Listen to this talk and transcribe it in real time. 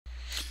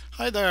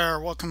Hi there,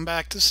 welcome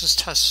back. This is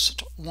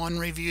test 1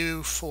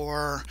 review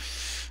for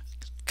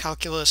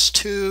Calculus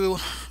 2.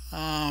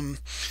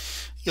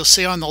 You'll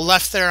see on the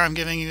left there I'm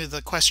giving you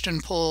the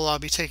question pool I'll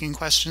be taking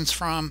questions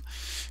from.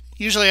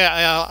 Usually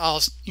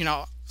I'm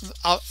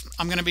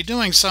going to be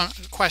doing some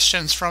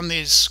questions from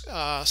these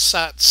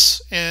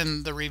sets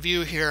in the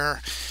review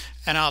here,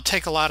 and I'll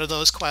take a lot of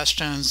those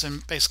questions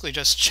and basically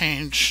just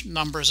change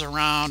numbers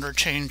around or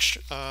change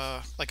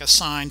like a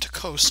sine to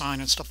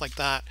cosine and stuff like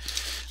that.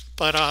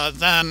 But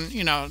then,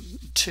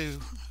 to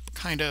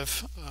kind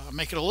of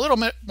make it a little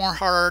bit more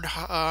hard,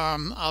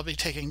 I'll be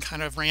taking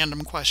kind of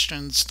random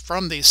questions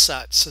from these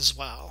sets as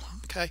well.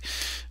 Okay,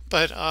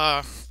 but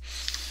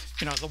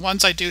the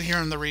ones I do here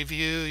in the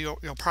review,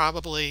 you'll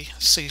probably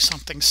see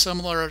something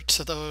similar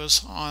to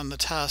those on the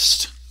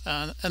test,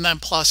 and then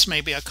plus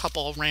maybe a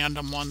couple of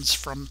random ones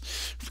from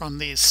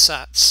these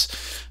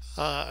sets.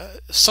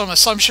 Some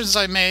assumptions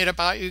I made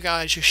about you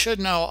guys: you should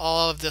know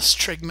all of this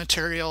trig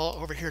material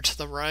over here to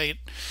the right.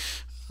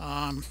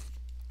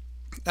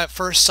 That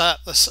first set,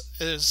 this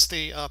is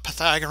the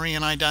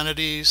Pythagorean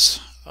identities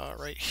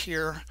right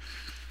here.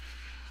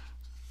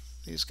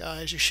 These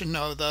guys, you should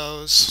know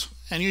those.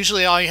 And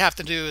usually all you have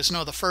to do is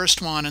know the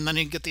first one, and then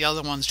you get the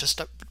other ones just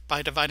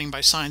by dividing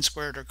by sine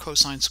squared or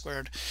cosine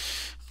squared.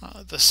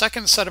 The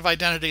second set of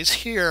identities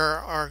here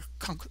are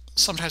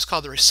sometimes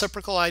called the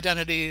reciprocal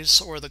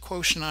identities or the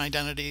quotient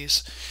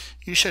identities.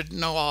 You should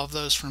know all of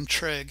those from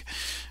trig.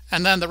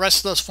 And then the rest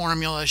of those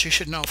formulas you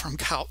should know from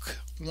Calc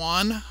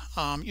 1.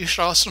 You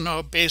should also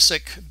know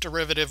basic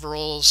derivative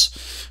rules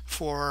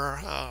for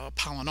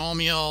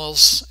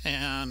polynomials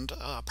and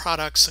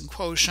products and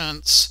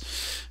quotients,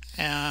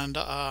 and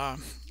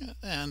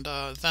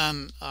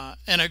then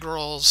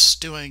integrals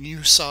doing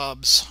u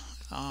subs,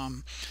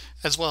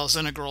 as well as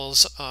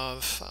integrals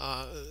of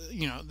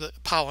the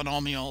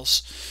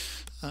polynomials,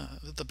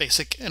 the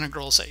basic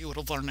integrals that you would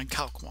have learned in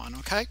Calc 1.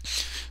 Okay,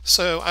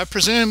 so I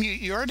presume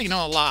you already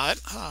know a lot.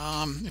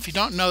 If you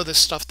don't know this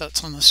stuff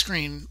that's on the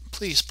screen,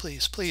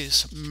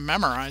 please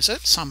memorize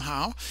it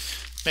somehow.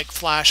 Make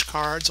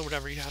flashcards or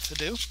whatever you have to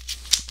do.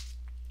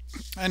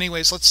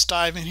 Anyways, let's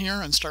dive in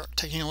here and start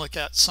taking a look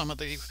at some of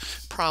the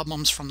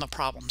problems from the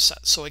problem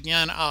set. So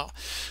again, I'll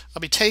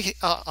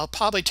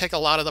probably take a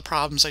lot of the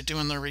problems I do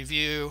in the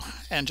review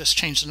and just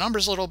change the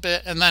numbers a little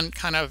bit, and then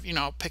kind of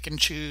pick and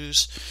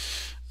choose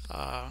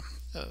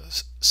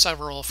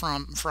several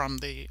from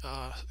the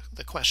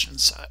question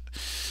set.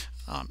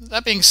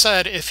 That being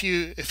said, if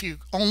you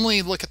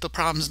only look at the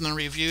problems in the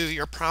review,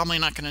 you're probably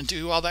not going to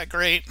do all that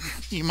great.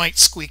 You might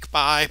squeak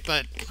by,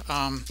 but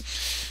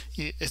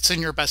it's in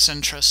your best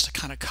interest to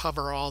kind of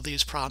cover all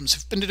these problems.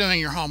 If you've been doing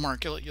your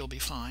homework, you'll be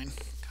fine.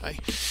 Okay,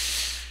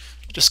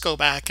 just go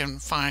back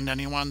and find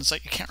any ones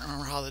that you can't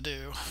remember how to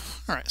do.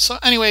 All right, so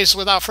anyways,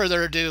 without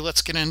further ado,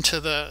 let's get into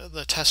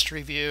the test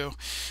review.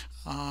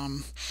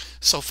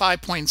 So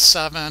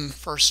 5.7,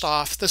 first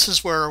off, this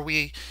is where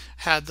we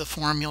had the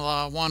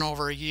formula 1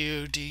 over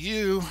u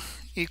du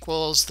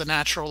equals the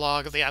natural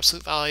log of the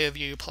absolute value of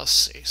u plus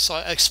c. So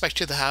I expect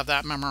you to have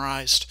that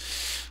memorized.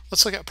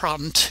 Let's look at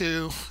problem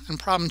 2. In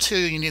problem 2,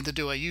 you need to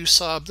do a u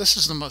sub. This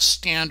is the most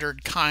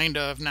standard kind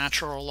of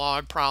natural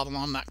log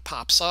problem that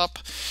pops up.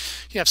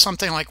 You have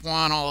something like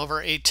 1 all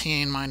over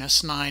 18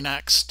 minus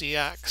 9x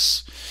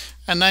dx.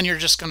 And then you're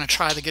just going to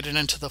try to get it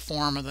into the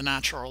form of the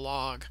natural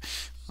log.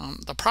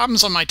 The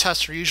problems on my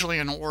test are usually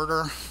in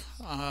order,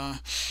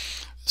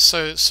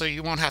 so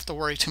you won't have to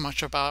worry too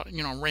much about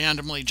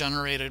randomly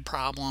generated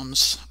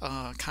problems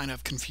kind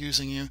of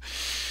confusing you.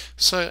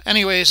 So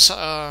anyways,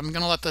 I'm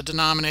going to let the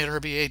denominator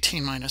be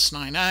 18 minus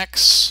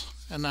 9x,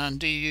 and then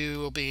du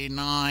will be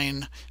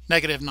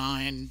negative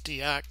 9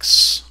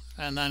 dx,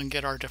 and then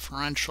get our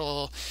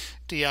differential.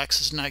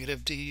 Dx is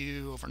negative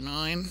du over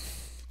 9.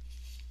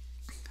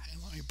 Okay,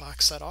 let me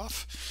box that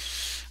off.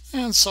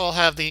 And so I'll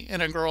have the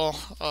integral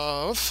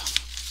of,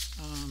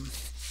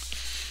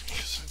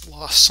 I've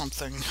lost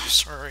something,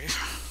 sorry,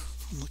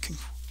 I'm looking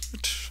for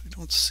it, I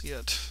don't see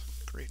it,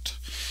 great.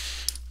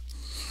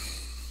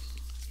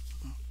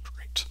 Oh,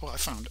 great, well I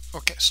found it.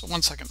 Okay, so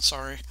 1 second,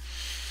 sorry.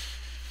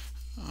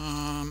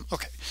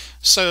 Okay,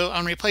 so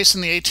I'm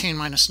replacing the 18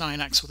 minus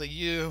 9x with a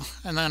u,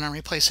 and then I'm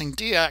replacing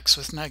dx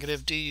with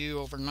negative du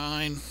over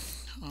 9.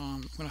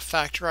 I'm going to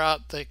factor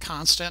out the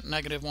constant,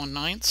 negative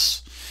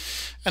 1/9.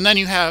 And then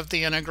you have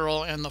the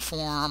integral in the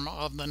form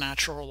of the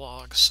natural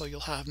log. So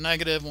you'll have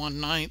negative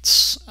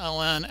 1/9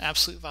 ln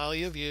absolute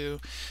value of u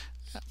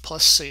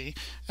plus c,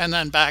 and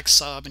then back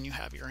sub, and you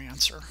have your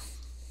answer.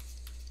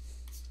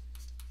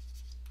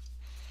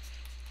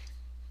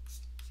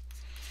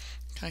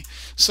 Okay,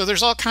 so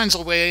there's all kinds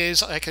of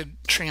ways I could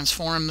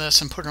transform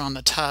this and put it on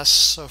the test.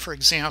 So for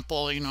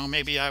example,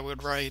 maybe I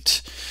would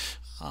write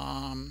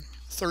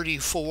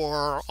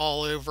 34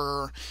 all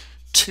over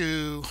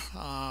 2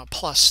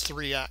 plus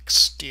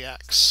 3x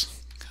dx.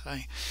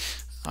 Okay,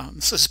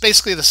 so it's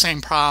basically the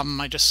same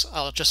problem.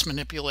 I'll just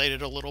manipulate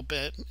it a little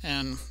bit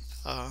and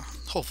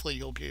hopefully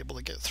you'll be able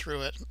to get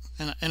through it.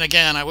 And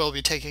again, I will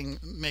be taking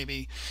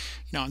maybe,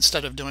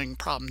 instead of doing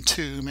problem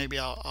 2, maybe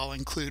I'll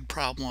include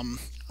problem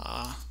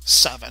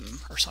 7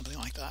 or something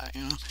like that.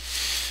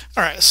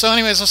 All right. So,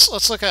 anyways,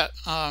 let's look at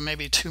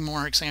maybe 2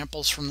 more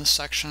examples from this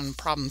section.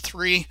 Problem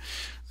 3.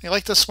 I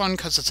like this one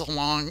because it's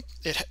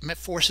it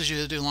forces you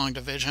to do long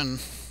division.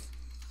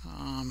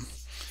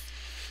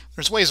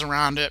 There's ways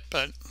around it,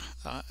 but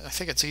I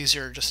think it's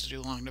easier just to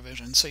do long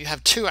division. So you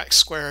have 2x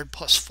squared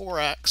plus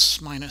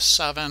 4x minus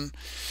 7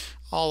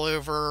 all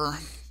over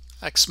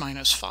x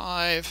minus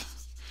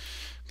 5.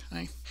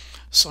 Okay,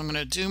 so I'm going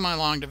to do my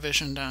long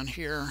division down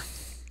here.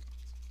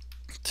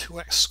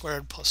 2x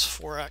squared plus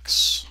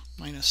 4x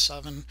minus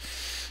 7.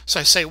 So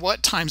I say,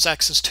 what times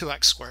x is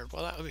 2x squared?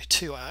 Well, that would be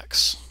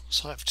 2x.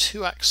 So I have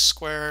 2x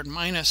squared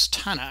minus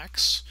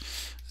 10x,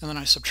 and then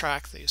I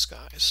subtract these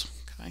guys.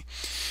 Okay.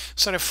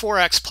 So I have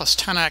 4x plus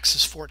 10x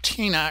is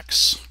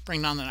 14x.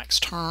 Bring down the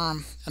next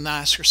term, and then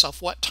ask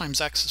yourself, what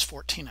times x is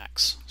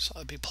 14x? So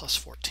that would be plus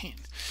 14.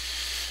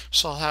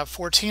 So I'll have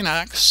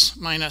 14x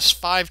minus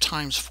 5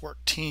 times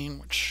 14,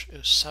 which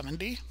is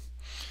 70.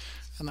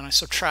 And then I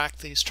subtract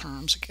these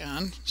terms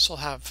again. So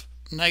I'll have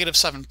negative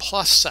 7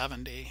 plus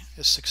 70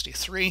 is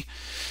 63.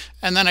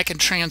 And then I can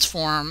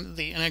transform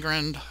the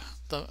integrand,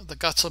 the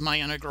guts of my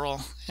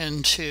integral,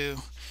 into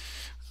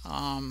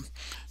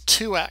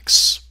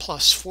 2x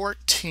plus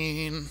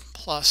 14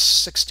 plus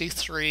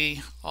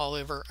 63 all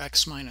over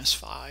x minus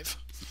 5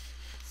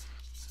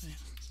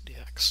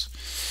 dx.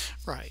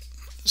 Right.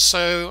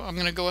 So I'm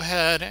going to go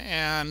ahead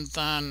and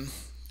then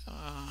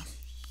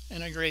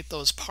integrate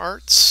those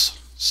parts.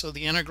 So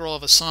the integral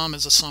of a sum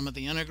is a sum of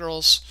the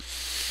integrals.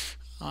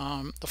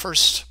 The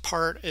first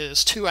part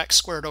is 2x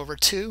squared over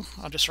 2.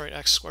 I'll just write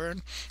x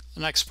squared.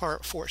 The next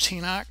part,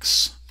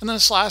 14x. And then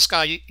this last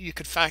guy, you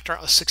could factor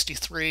out a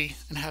 63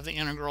 and have the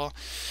integral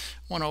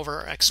 1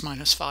 over x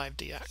minus 5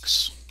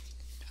 dx.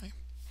 Okay.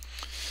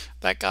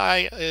 That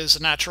guy is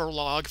a natural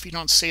log. If you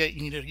don't see it,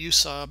 you need a u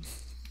sub.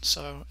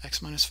 So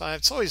x minus 5.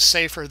 It's always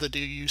safer to do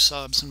u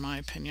subs, in my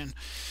opinion.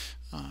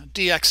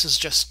 Dx is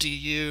just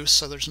du,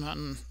 so there's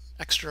nothing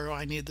extra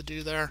I need to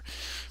do there.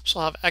 So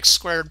I'll have x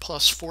squared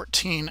plus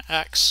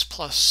 14x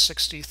plus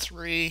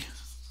 63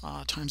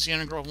 times the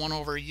integral of 1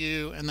 over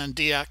u, and then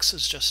dx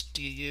is just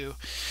du.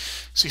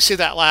 So you see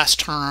that last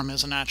term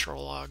is a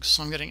natural log.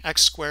 So I'm getting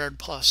x squared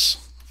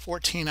plus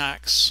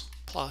 14x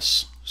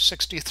plus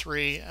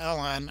 63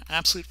 ln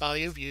absolute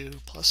value of u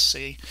plus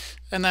c,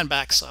 and then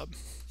back sub.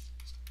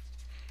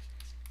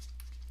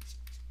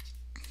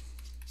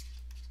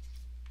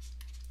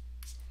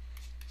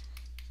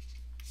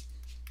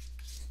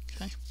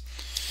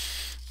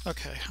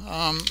 Okay.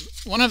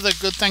 One of the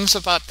good things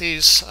about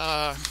these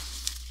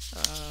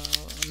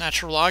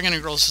natural log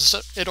integrals is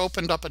that it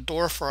opened up a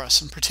door for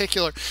us. In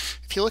particular,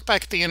 if you look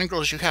back at the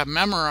integrals you have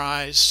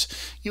memorized,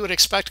 you would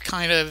expect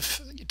kind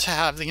of to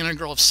have the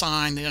integral of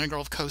sine, the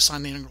integral of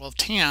cosine, the integral of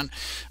tan,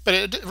 but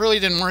it really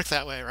didn't work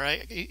that way,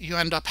 right? You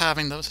end up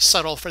having to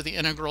settle for the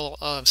integral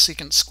of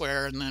secant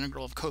squared and the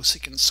integral of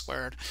cosecant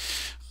squared,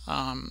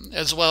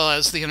 as well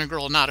as the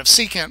integral not of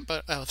secant,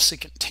 but of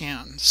secant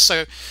tan.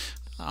 So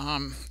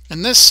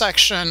in this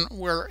section,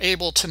 we're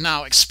able to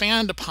now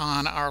expand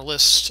upon our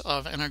list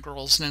of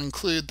integrals and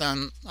include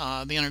then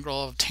the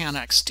integral of tan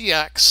x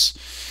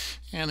dx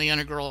and the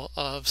integral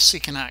of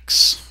secant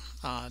x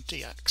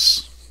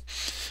dx.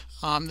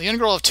 The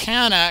integral of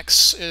tan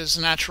x is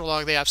the natural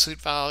log of the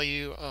absolute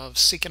value of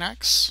secant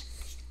x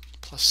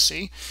plus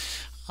c.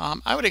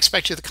 I would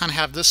expect you to kind of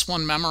have this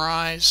one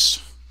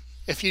memorized.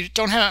 If you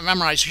don't have it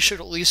memorized, you should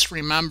at least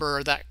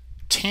remember that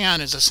tan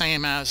is the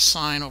same as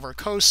sine over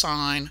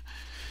cosine,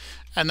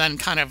 and then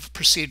kind of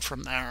proceed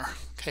from there,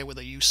 okay, with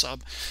a u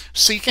sub.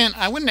 Secant,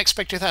 I wouldn't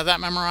expect you to have that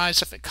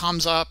memorized. If it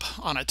comes up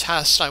on a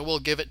test, I will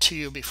give it to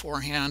you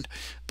beforehand,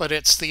 but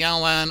it's the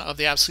ln of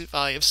the absolute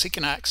value of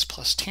secant x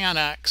plus tan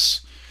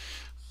x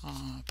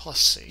plus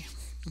c,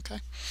 okay?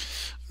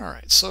 All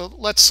right, so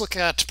let's look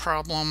at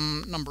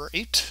problem number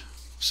 8.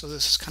 So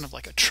this is kind of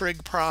like a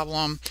trig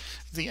problem.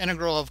 The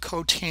integral of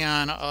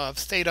cotan of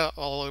theta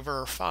all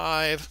over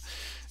 5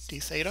 d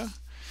theta.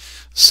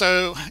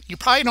 So you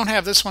probably don't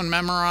have this one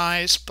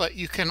memorized, but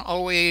you can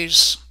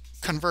always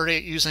convert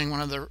it using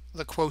one of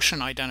the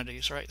quotient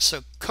identities, right?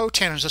 So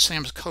cotan is the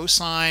same as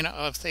cosine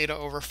of theta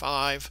over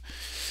 5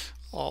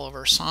 all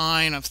over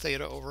sine of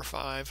theta over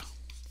 5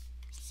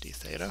 d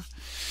theta.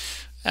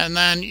 And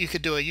then you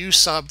could do a u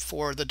sub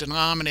for the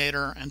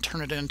denominator and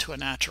turn it into a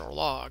natural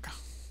log.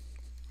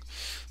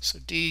 So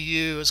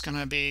du is going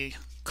to be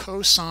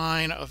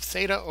cosine of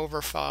theta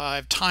over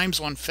 5 times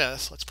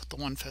 1/5. Let's put the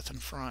 1/5 in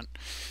front.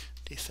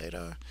 D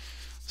theta.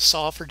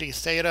 Solve for d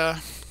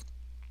theta.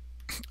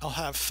 I'll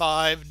have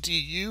 5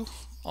 du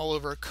all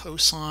over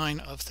cosine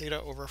of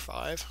theta over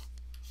 5.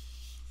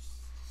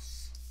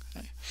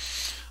 Okay.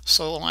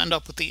 So we'll end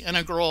up with the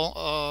integral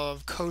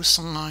of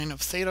cosine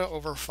of theta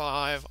over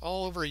 5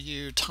 all over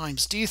u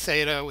times d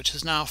theta, which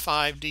is now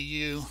 5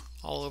 du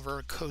all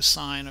over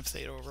cosine of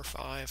theta over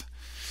 5.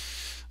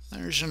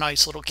 There's your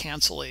nice little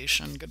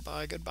cancellation.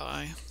 Goodbye,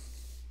 goodbye.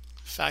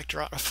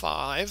 factor out of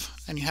 5,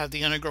 and you have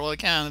the integral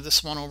again of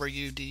this 1 over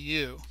u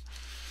du.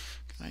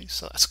 Okay,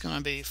 so that's going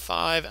to be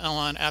 5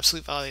 ln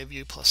absolute value of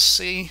u plus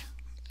c,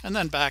 and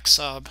then back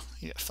sub,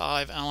 you get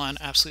 5 ln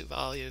absolute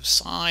value of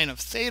sine of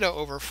theta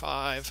over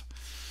 5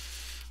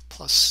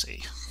 plus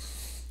c.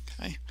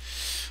 Okay,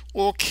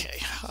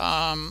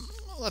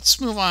 let's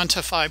move on to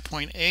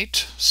 5.8.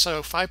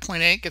 So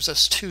 5.8 gives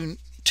us two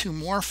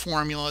more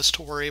formulas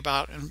to worry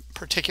about, in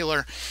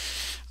particular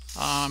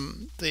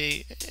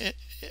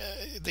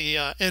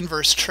the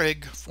inverse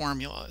trig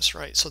formulas,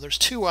 right? So there's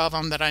 2 of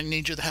them that I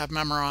need you to have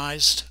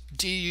memorized.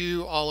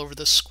 Du all over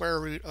the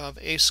square root of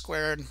a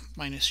squared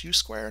minus u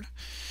squared.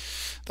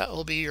 That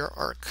will be your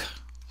arc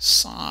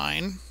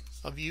sine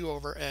of u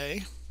over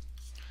a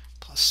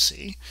plus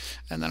c.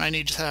 And then I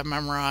need you to have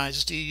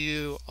memorized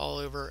du all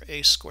over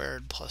a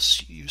squared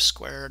plus u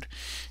squared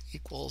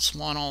equals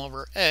 1 all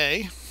over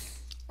a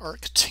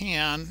arc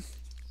tan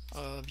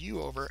of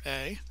u over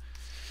a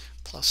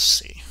plus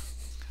c.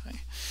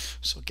 Okay,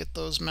 so get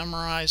those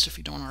memorized if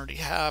you don't already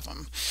have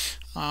them.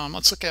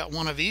 Let's look at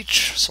one of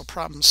each. So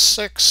problem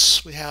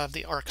 6, we have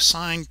the arc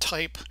sine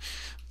type.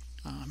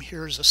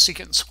 Here's a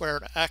secant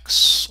squared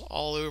x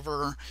all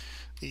over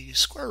the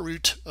square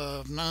root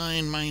of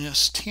 9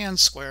 minus tan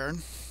squared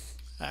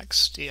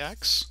x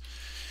dx.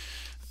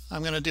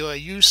 I'm going to do a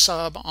u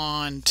sub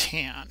on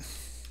tan.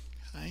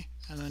 Okay,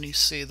 and then you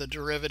see the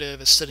derivative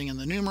is sitting in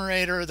the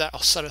numerator. That'll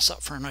set us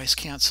up for a nice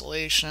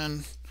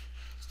cancellation.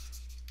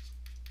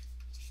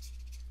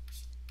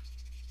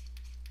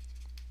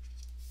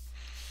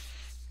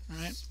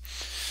 Right.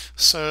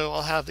 So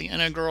I'll have the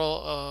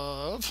integral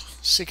of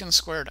secant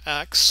squared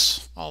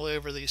x all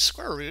over the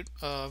square root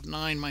of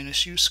 9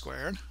 minus u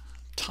squared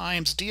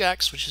times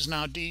dx, which is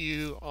now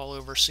du all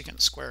over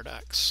secant squared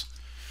x.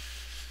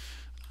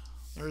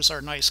 There's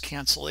our nice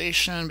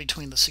cancellation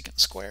between the secant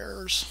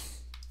squares.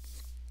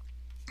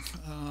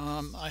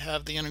 I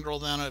have the integral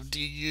then of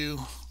du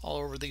all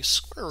over the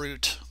square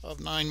root of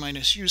 9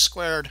 minus u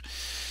squared.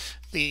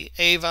 The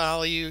a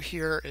value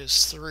here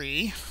is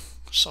 3.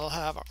 So I'll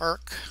have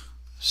arc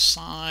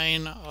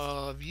sine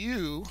of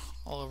u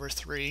all over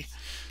 3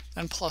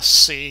 and plus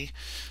c,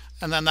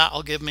 and then that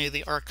will give me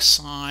the arc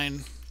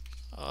sine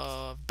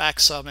of back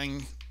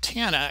subbing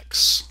tan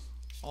x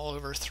all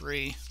over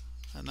 3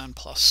 and then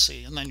plus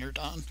c, and then you're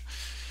done.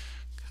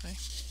 Okay,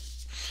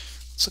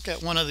 let's look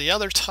at one of the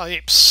other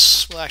types.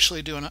 We'll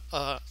actually do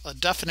a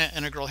definite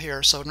integral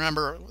here. So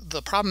remember,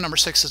 the problem number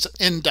 6 is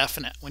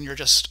indefinite, when you're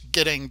just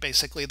getting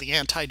basically the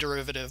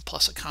antiderivative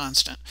plus a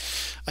constant.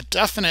 A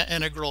definite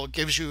integral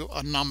gives you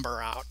a number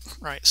out,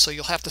 right? So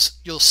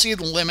you'll see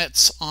the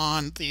limits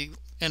on the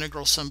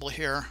integral symbol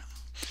here.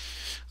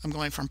 I'm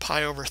going from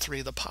pi over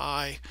 3 to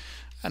pi,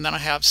 and then I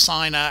have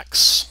sine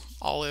x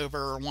all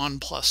over 1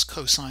 plus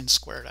cosine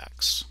squared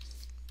x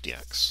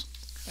dx.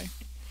 Okay.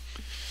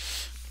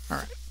 All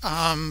right,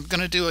 I'm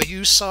going to do a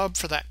u sub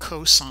for that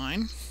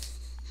cosine.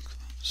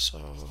 So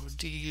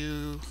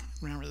du,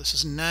 remember this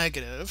is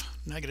negative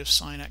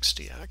sine x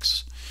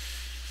dx.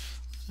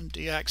 And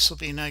dx will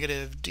be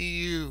negative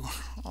du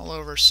all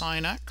over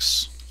sine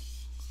x.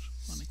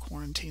 Let me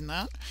quarantine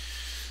that.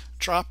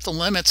 Drop the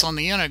limits on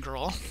the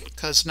integral,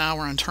 because now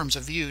we're in terms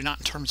of u,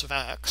 not in terms of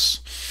x.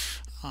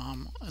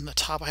 In the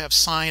top I have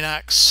sine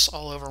x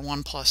all over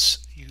 1 plus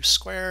u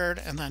squared,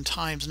 and then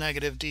times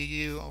negative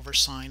du over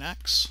sine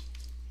x.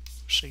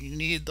 So you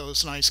need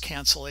those nice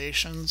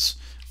cancellations.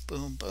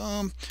 Boom,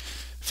 boom.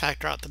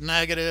 Factor out the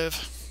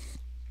negative.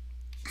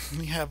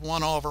 We have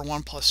 1 over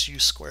 1 plus u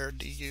squared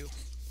du.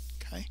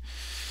 Okay.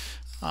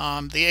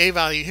 The a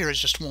value here is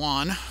just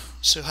 1.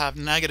 So you'll have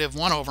negative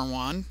 1 over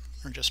 1,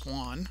 or just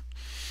 1,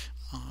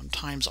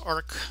 times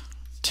arc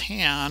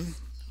tan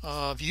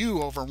of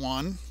u over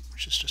 1,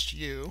 which is just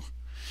u.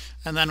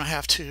 And then I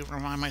have to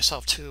remind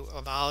myself to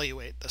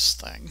evaluate this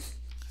thing.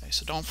 Okay,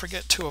 so don't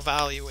forget to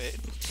evaluate.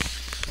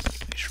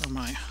 Make sure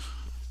my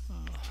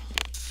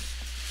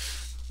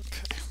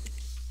okay.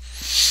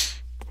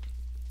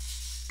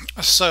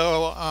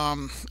 So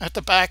at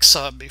the back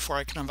sub, before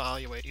I can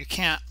evaluate, you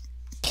can't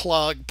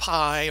plug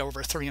pi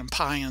over 3 and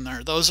pi in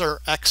there. Those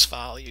are x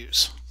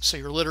values. So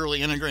you're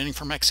literally integrating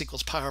from x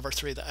equals pi over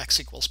 3 to x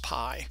equals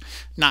pi,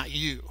 not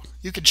u.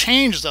 You could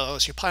change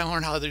those. You probably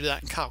learned how to do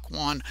that in Calc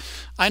 1.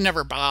 I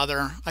never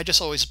bother. I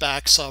just always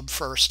back sub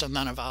first and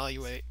then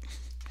evaluate.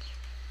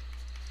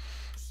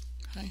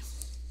 Okay.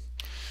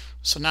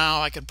 So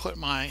now I could put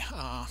my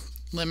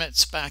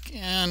limits back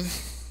in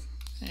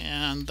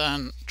and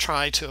then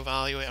try to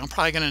evaluate. I'm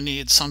probably going to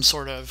need some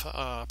sort of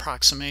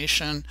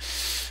approximation,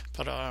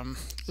 but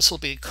this will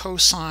be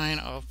cosine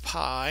of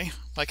pi.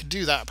 I could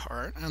do that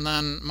part, and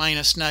then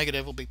minus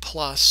negative will be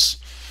plus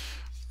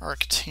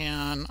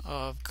arctan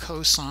of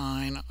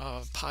cosine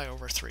of pi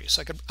over 3.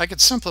 So I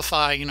could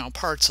simplify, you know,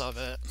 parts of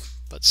it,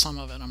 but some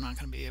of it I'm not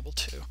going to be able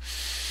to.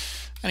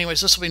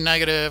 Anyways, this will be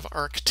negative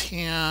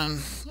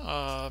arctan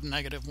of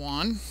negative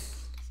 1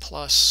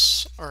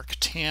 plus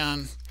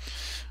arctan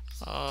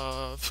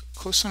of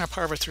cosine of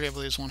pi over 3, I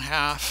believe, is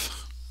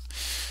 1/2.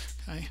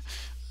 Okay.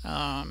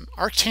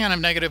 Arctan of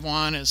negative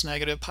 1 is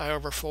negative pi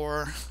over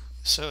 4.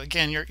 So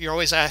again, you're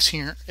always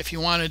asking if you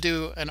want to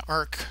do an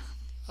arc,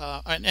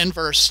 an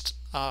inverse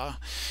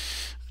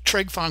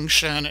trig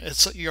function.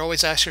 You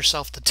always ask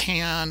yourself the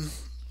tan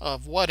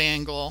of what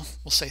angle,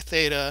 we'll say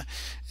theta,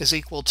 is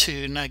equal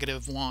to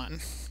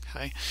 -1.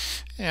 Okay,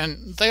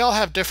 and they all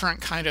have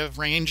different kind of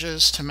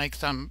ranges to make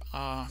them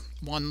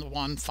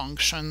one-to-one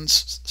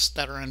functions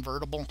that are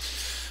invertible.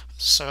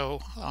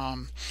 So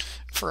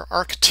for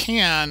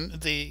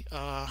arctan, the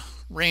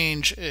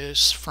range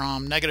is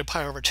from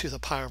 -π/2 to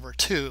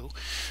π/2.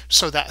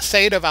 So that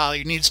theta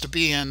value needs to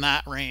be in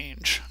that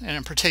range. And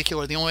in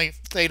particular, the only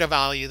theta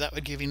value that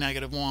would give you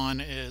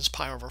 -1 is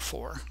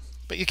π/4.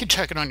 But you can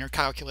check it on your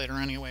calculator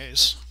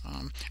anyways.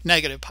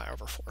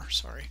 -π/4,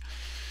 sorry.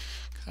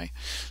 Okay.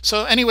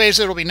 So anyways,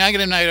 it'll be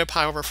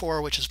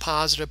 -π/4, which is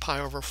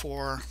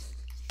 +π/4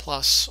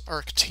 plus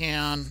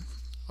arctan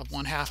of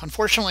 1/2.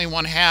 Unfortunately,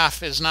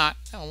 1/2 is not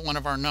one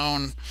of our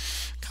known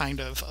kind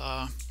of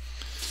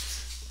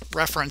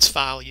reference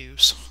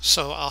values,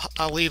 so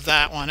I'll leave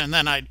that one, and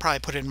then I'd probably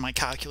put it in my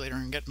calculator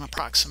and get an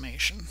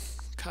approximation.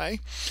 Okay.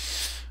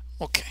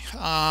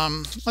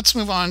 Let's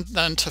move on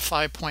then to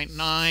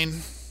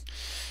 5.9.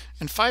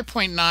 In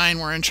 5.9,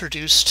 we're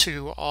introduced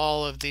to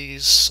all of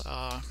these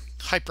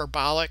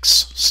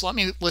hyperbolics. So let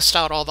me list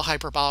out all the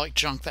hyperbolic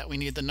junk that we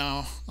need to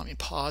know. Let me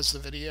pause the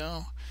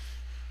video.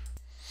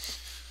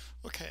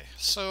 Okay,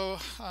 so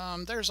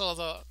there's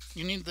all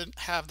you need to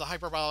have the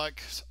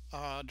hyperbolic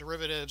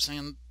derivatives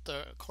and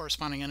the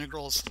corresponding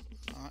integrals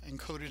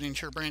encoded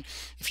into your brain.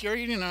 If you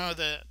already know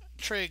the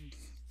trig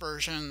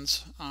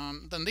versions,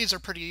 then these are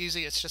pretty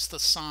easy. It's just the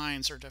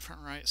signs are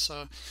different, right?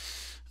 So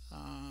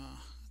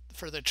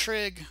for the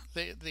trig,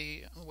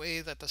 the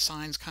way that the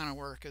signs kind of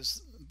work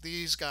is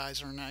these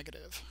guys are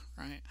negative,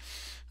 right?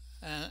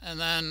 And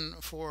then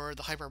for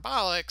the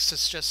hyperbolics,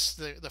 it's just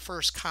the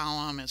first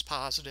column is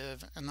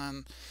positive, and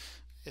then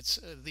it's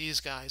these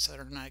guys that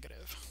are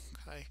negative.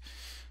 Okay,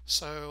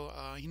 so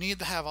you need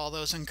to have all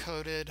those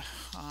encoded.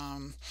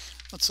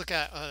 Let's look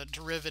at a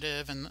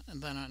derivative and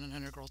then an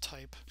integral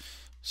type.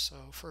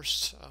 So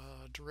first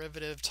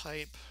derivative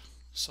type,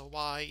 so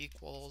y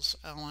equals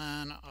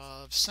ln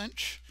of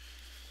sinh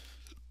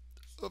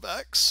of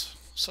x.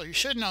 So you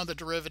should know the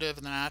derivative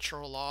of the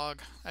natural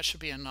log. That should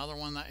be another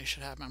one that you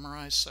should have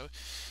memorized. So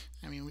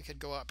I mean, we could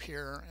go up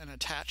here and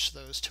attach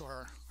those to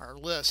our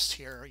list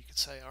here. You could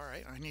say, all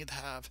right, I need to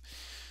have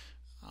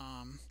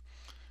I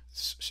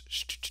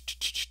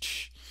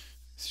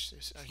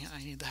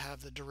need to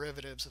have the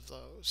derivatives of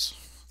those.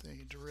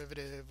 The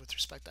derivative with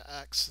respect to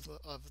x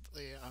of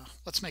the,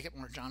 let's make it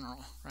more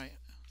general, right?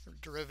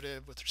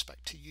 Derivative with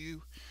respect to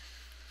u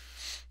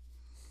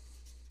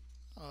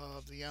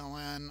of the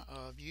ln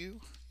of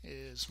u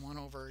is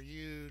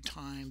 1/u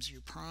times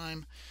u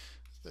prime.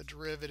 The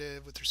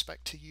derivative with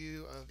respect to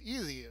u of e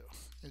to the u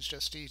is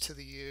just e to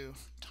the u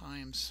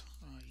times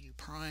u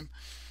prime.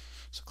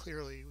 So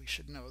clearly we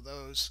should know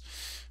those.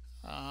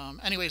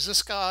 Anyways,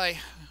 this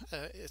guy,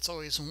 it's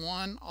always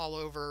 1 all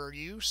over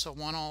u, so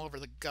 1 all over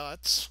the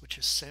guts, which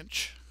is sinh,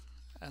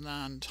 and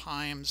then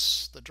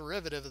times the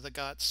derivative of the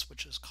guts,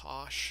 which is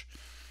cosh.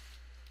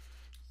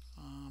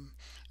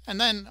 And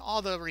then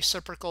all the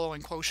reciprocal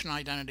and quotient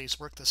identities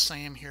work the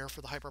same here for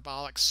the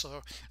hyperbolics.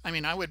 So, I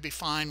mean, I would be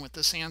fine with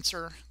this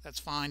answer. That's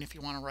fine if you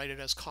want to write it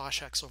as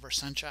cosh x over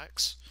sinh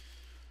x.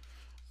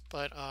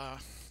 But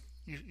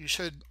you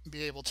should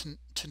be able to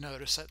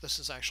notice that this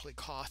is actually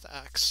coth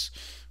x.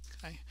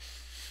 Okay.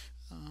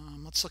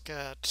 Let's look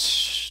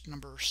at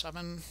number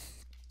 7.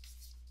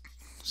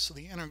 So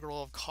the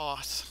integral of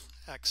coth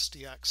x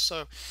dx.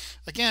 So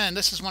again,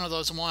 this is one of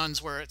those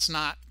ones where it's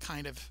not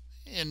kind of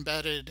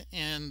embedded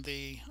in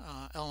the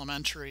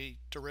elementary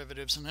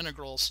derivatives and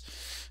integrals.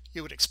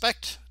 You would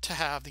expect to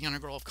have the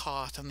integral of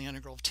coth and the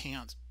integral of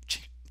tangent,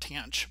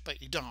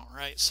 but you don't,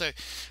 right? So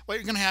what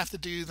you're going to have to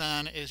do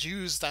then is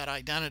use that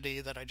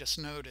identity that I just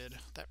noted,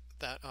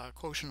 that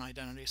quotient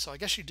identity. So I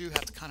guess you do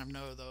have to kind of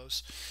know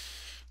those.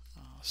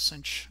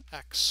 Sinh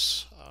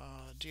x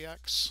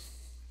dx.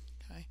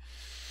 Okay.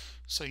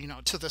 So, you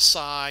know, to the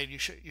side, you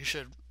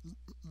should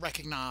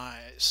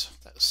recognize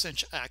that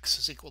sinh x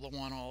is equal to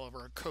 1 all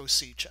over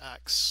cosec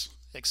x,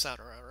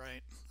 etc.,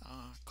 right?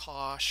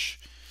 Cosh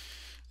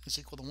is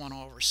equal to 1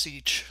 over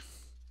sec.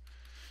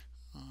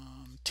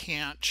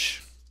 Tanh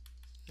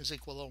is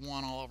equal to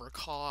 1 all over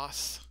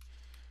coth,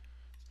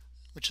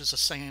 which is the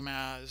same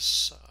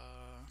as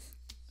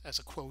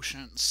a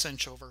quotient, sinh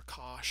over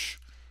cosh.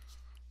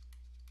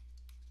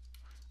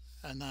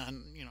 And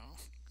then, you know,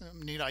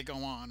 need I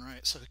go on,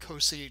 right? So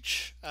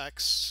cosec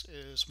x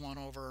is 1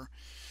 over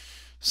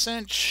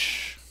sinh.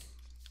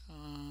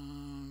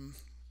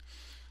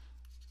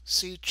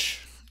 Sec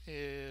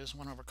is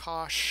 1 over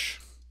cosh.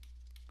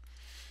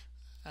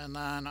 And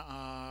then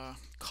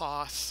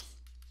coth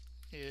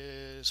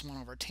is 1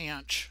 over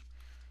tanh,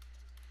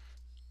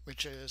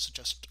 which is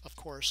just, of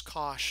course,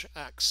 cosh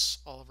x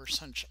all over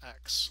sinh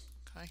x.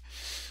 Okay,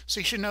 so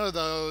you should know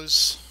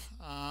those.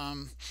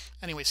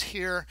 Anyways,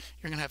 here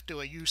you're going to have to do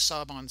a u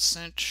sub on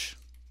sinh.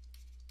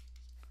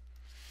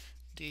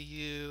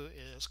 Du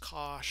is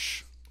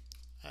cosh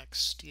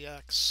x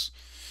dx.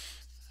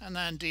 And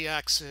then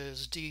dx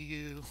is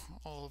du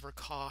all over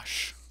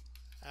cosh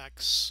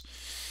x.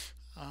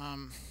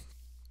 All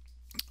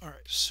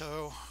right,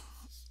 so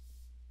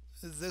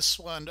this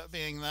will end up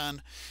being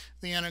then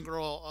the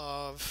integral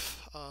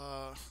of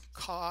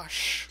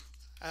cosh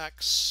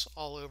x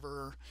all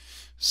over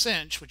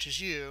sinh, which is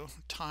u,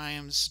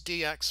 times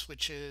dx,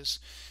 which is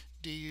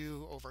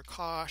du over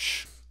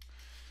cosh.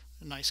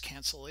 A nice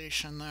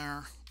cancellation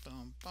there.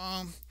 Boom,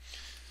 boom.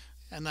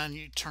 And then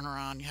you turn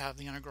around, you have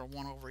the integral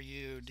 1 over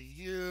u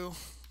du,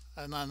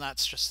 and then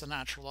that's just the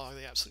natural log of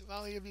the absolute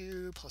value of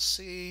u plus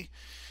c,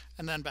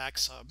 and then back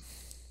sub.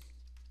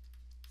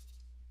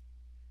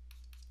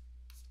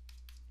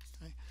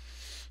 Okay.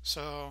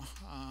 So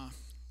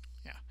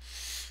yeah,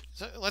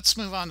 so let's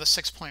move on to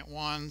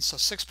 6.1. So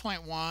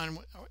 6.1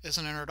 is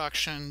an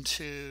introduction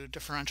to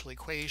differential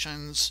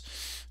equations.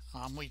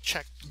 We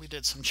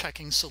did some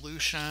checking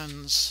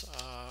solutions,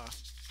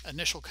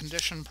 initial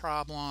condition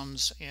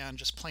problems, and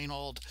just plain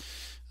old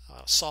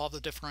solve the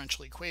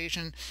differential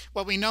equation.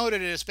 What we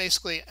noted is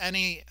basically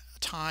any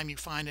time you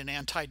find an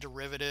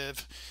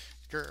antiderivative,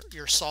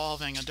 you're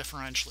solving a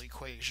differential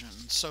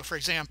equation. So for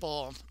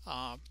example,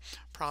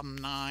 problem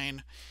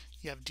 9,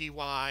 you have dy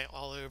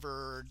all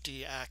over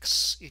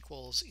dx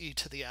equals e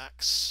to the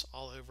x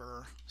all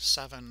over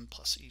 7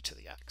 plus e to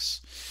the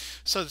x.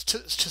 So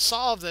to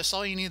solve this,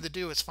 all you need to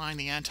do is find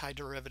the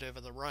antiderivative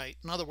of the right.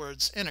 In other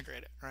words,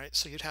 integrate it, right?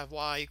 So you'd have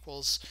y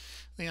equals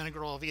the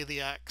integral of e to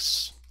the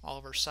x all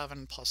over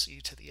 7 plus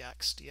e to the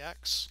x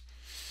dx.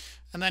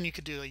 And then you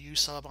could do a u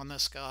sub on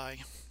this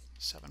guy,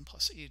 7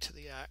 plus e to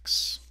the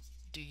x.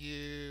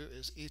 Du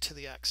is e to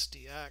the x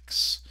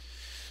dx.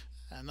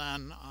 And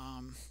then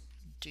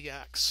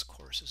dx, of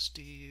course, is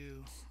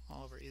du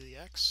all over e to the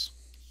x.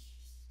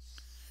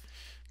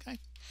 Okay,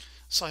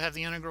 so I have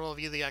the integral of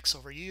e to the x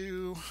over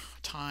u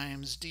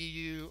times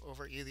du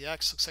over e to the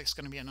x. Looks like it's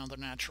going to be another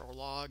natural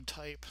log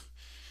type.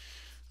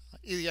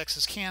 E to the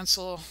x's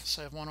cancel,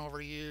 so I have 1 over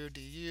u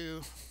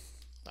du.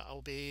 That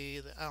will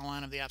be the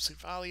ln of the absolute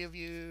value of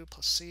u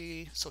plus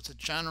c, so it's a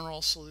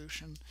general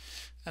solution.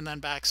 And then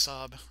back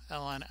sub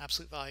ln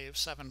absolute value of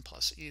 7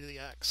 plus e to the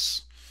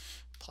x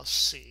plus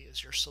c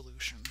is your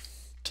solution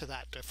to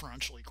that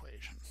differential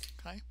equation.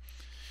 Okay.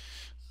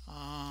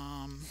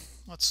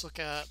 Let's look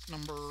at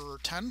number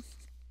 10.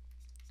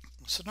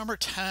 So number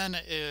 10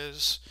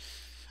 is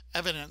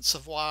evidence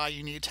of why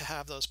you need to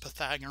have those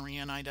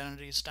Pythagorean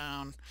identities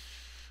down.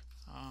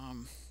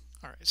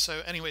 All right,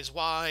 so anyways,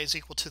 y is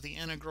equal to the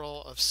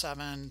integral of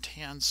 7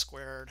 tan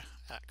squared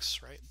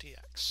x, right,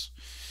 dx.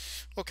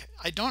 Okay,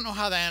 I don't know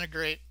how to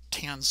integrate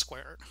tan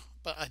squared,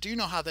 but I do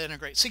know how to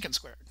integrate secant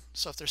squared.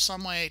 So if there's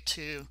some way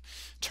to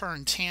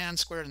turn tan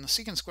squared into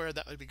secant squared,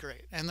 that would be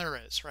great, and there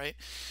is, right?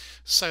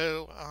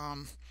 So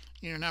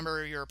you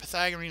remember your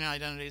Pythagorean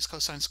identities: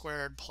 cosine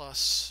squared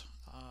plus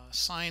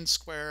sine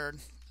squared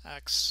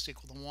x is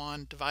equal to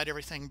 1. Divide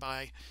everything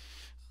by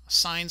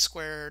sine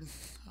squared,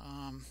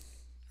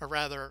 or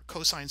rather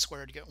cosine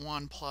squared, to get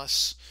 1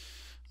 plus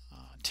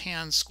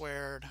tan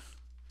squared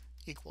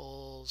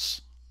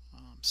equals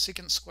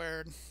secant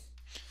squared.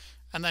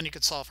 And then you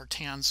could solve for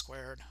tan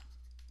squared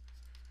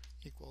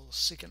equals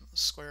secant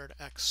squared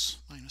x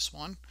minus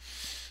 1.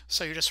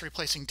 So you're just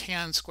replacing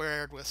tan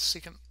squared with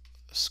secant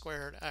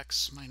squared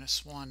x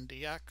minus 1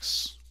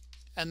 dx.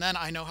 And then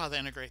I know how to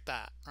integrate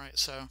that, right?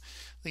 So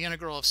the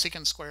integral of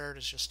secant squared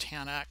is just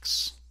tan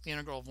x. The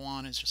integral of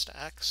 1 is just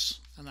x,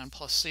 and then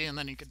plus c, and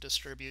then you could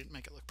distribute and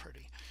make it look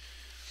pretty.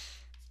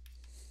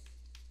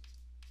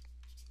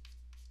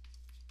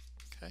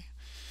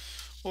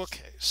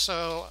 Okay,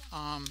 so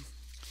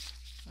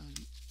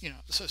you know,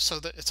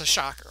 it's a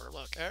shocker.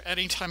 Look,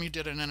 anytime you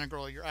did an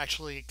integral, you're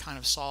actually kind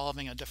of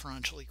solving a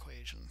differential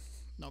equation.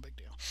 No big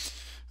deal.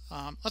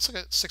 Let's look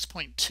at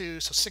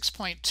 6.2. So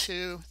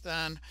 6.2,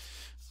 then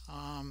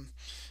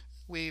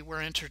we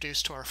were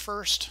introduced to our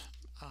first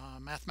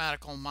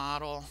mathematical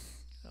model,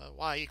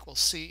 y equals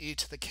ce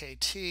to the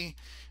kt,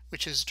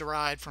 which is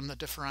derived from the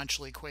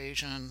differential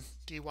equation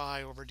dy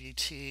over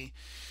dt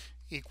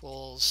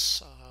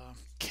equals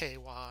ky,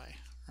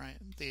 right?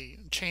 The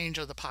change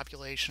of the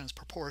population is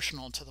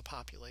proportional to the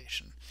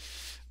population.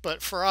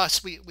 But for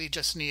us, we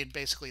just need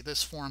basically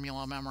this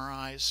formula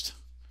memorized.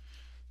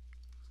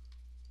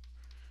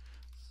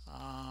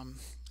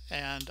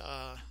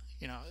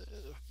 You know,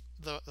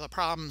 the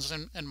problems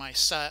in my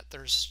set,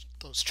 there's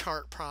those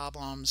chart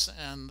problems,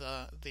 and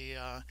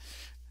the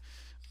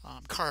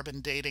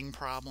carbon dating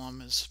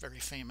problem is very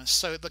famous.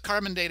 So the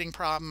carbon dating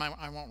problem,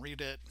 I won't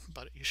read it,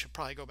 but you should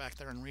probably go back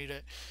there and read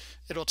it.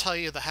 It'll tell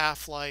you the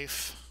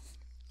half-life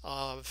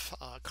of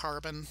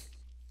carbon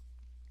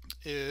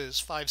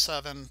is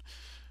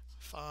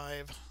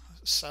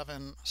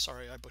 5.757,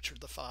 sorry, I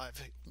butchered the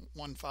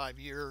 15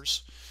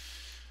 years.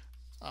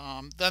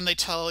 Then they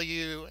tell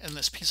you in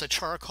this piece of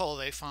charcoal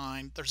they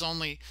find there's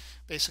only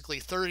basically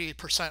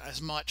 30% as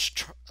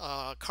much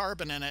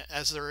carbon in it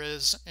as there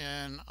is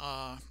in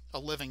a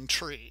living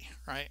tree,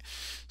 right?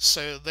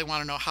 So they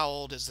want to know how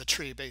old is the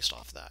tree based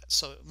off that.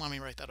 So let me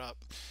write that up.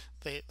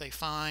 They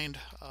find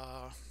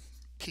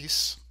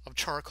piece of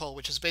charcoal,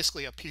 which is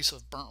basically a piece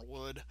of burnt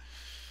wood.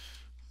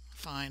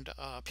 Find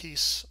a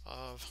piece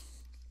of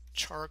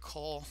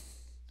charcoal,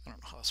 I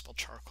don't know how to spell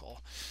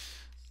charcoal,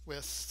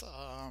 with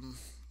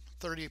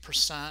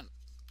 30%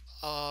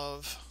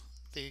 of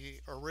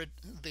the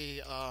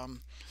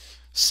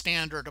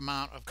standard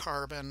amount of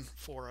carbon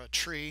for a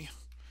tree.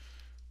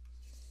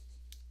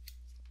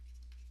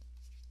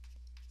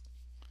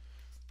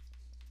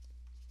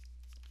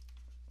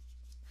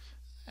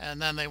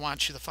 And then they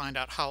want you to find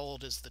out how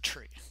old is the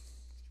tree.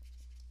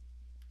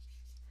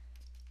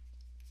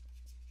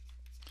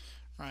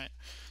 Right.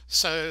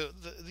 So,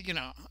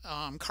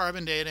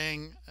 carbon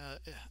dating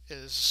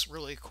is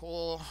really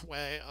cool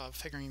way of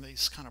figuring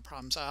these kind of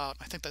problems out.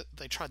 I think that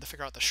they tried to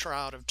figure out the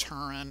Shroud of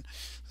Turin,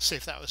 see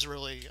if that was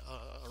really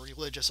a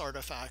religious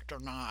artifact or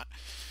not.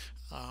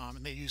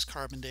 And they use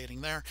carbon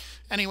dating there.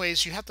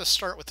 Anyways, you have to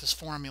start with this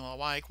formula,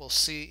 y equals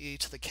CE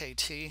to the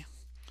KT.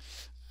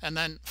 And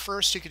then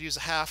first you could use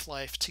a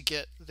half-life to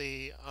get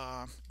the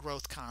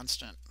growth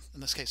constant. In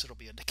this case, it'll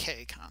be a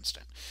decay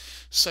constant.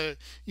 So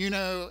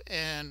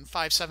in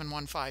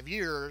 5715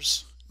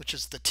 years, which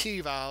is the T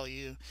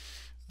value,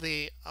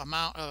 the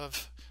amount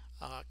of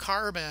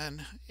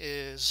carbon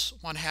is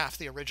 1/2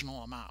 the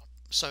original amount.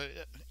 So,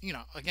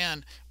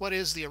 again, what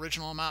is the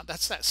original amount?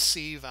 That's that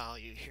C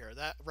value here.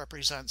 That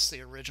represents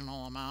the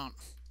original amount.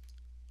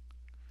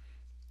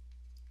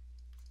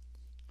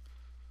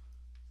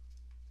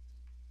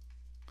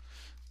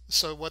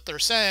 So what they're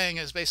saying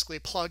is basically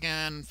plug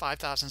in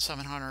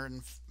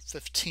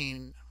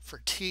 5,715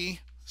 for T.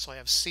 So I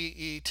have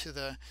CE to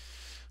the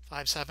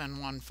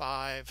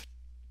 5715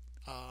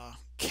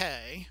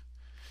 K.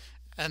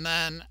 And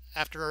then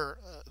after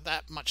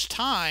that much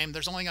time,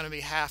 there's only going to be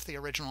half the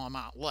original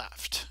amount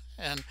left.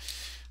 And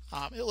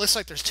it looks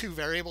like there's two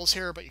variables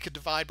here, but you could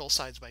divide both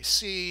sides by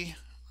C.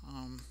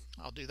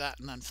 I'll do that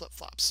and then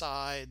flip-flop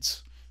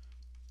sides.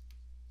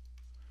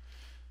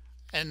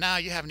 And now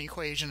you have an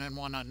equation and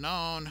one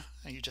unknown,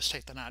 and you just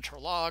take the natural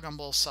log on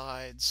both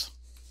sides.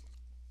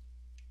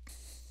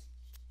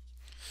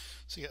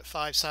 So you get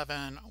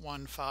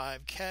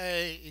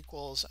 5715K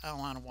equals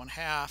ln of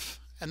 1/2,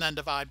 and then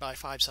divide by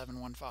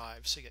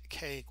 5715. So you get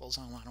K equals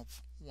ln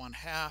of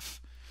 1/2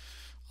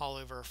 all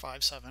over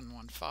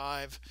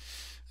 5715.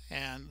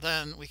 And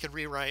then we could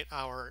rewrite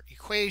our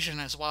equation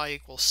as y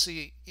equals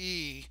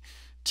CE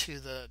to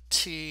the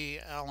T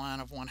ln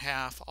of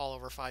 1/2 all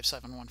over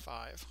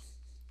 5715.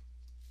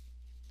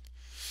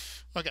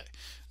 Okay,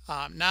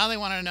 now they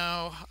want to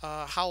know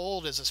how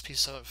old is this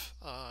piece of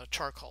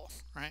charcoal,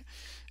 right?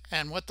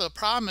 And what the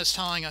problem is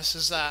telling us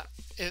is that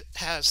it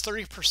has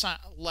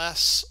 30%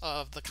 less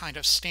of the kind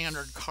of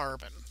standard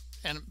carbon.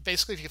 And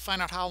basically, if you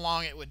find out how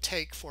long it would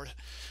take for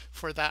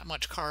that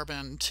much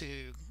carbon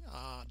to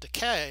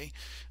decay,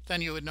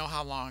 then you would know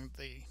how long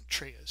the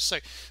tree is. So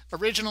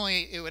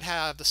originally, it would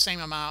have the same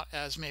amount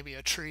as maybe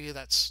a tree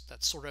that's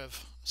sort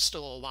of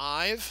still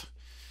alive.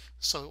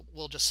 So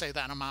we'll just say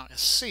that amount is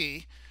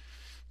C.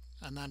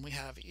 And then we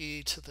have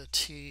e to the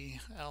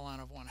t ln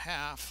of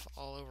 1/2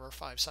 all over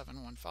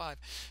 5715.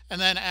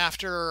 And then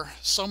after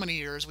so many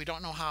years, we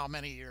don't know how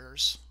many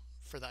years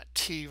for that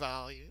t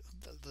value,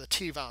 the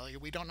t value,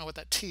 we don't know what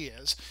that t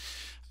is.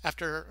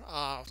 After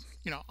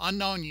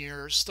unknown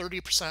years,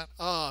 30%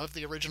 of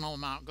the original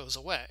amount goes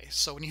away.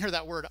 So when you hear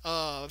that word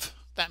of,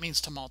 that means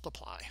to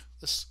multiply.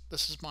 This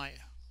is my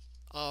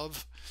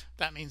of,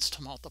 that means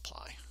to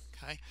multiply.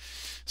 Okay,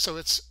 so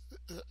it's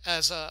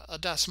as a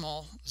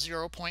decimal,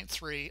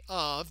 0.3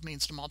 of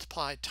means to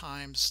multiply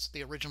times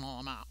the original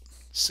amount,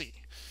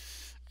 C.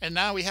 And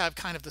now we have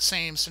kind of the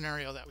same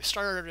scenario that we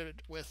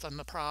started with on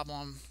the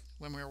problem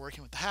when we were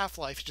working with the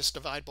half-life. You just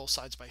divide both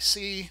sides by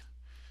C.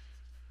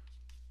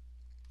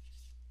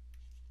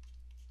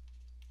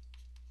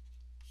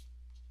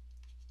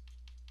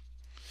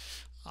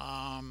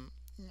 I'm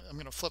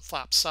going to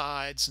flip-flop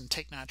sides and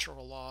take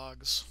natural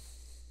logs.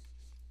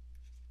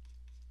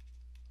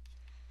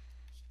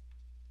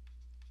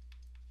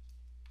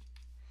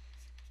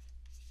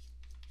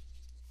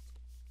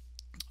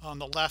 On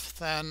the left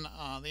then,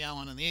 the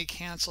ln and the e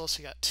cancel, so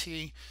you got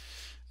t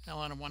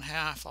ln of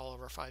 1/2 all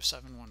over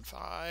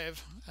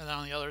 5715. And then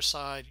on the other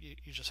side,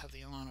 you just have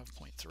the ln of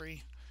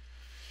 0.3.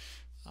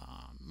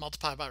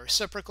 Multiply by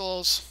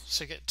reciprocals,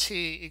 so you get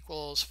t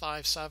equals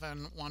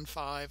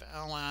 5715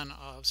 ln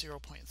of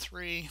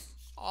 0.3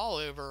 all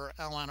over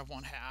ln of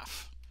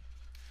 1/2.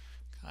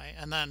 Okay,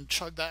 and then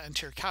chug that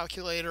into your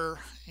calculator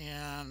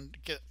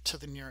and get to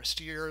the nearest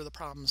year. The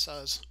problem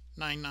says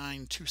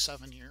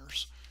 9927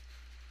 years.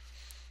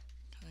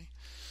 Okay.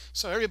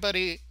 So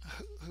everybody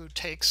who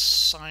takes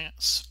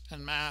science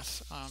and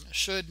math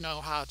should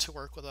know how to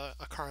work with a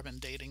carbon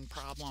dating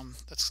problem.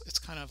 It's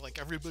kind of like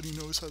everybody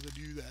knows how to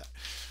do that.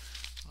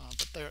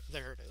 But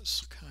there it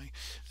is. Okay.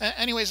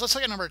 Anyways, let's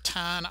look at number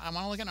 10. I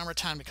want to look at number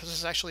 10 because this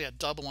is actually a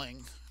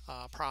doubling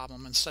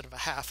problem instead of a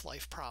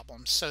half-life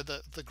problem. So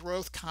the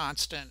growth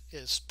constant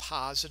is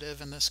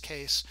positive in this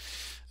case.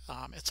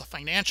 It's a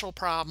financial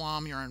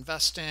problem. You're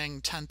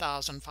investing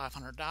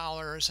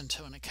 $10,500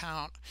 into an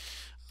account.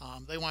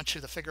 They want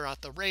you to figure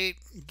out the rate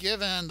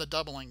given the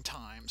doubling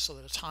time. So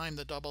the time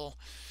the double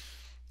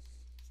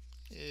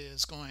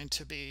is going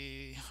to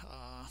be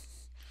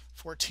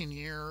 14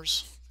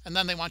 years. And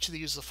then they want you to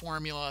use the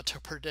formula to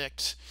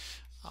predict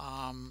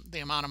the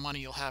amount of money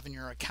you'll have in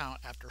your account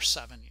after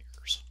 7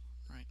 years.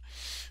 Right?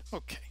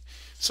 Okay.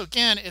 So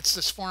again, it's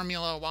this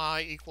formula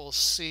y equals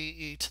c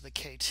e to the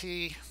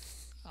kt.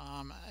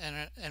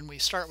 And we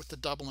start with the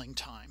doubling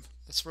time.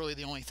 That's really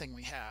the only thing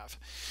we have.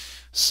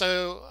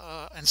 So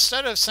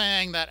instead of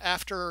saying that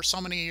after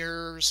so many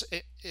years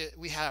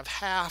we have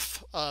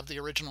half of the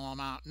original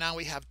amount, now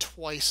we have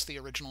twice the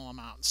original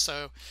amount.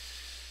 So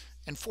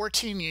in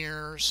 14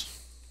 years,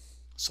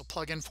 so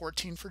plug in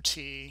 14 for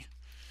t,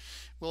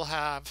 we'll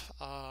have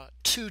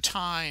 2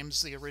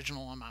 times the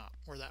original amount,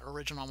 where that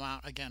original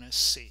amount again is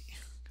c.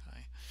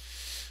 Okay.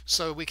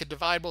 So we could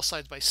divide both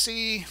sides by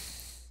c.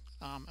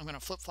 I'm going to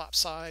flip-flop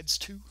sides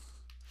too.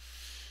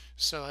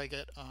 So I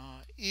get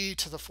e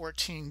to the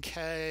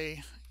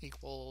 14k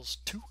equals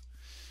 2.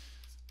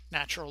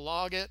 Natural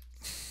log it.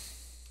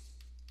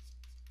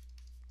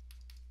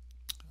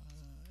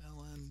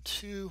 ln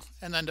 2,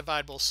 and then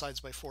divide both sides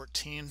by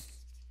 14.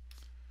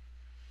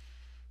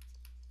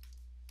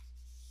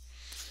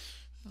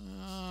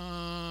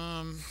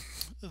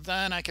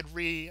 Then I could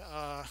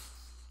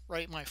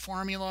rewrite my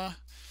formula.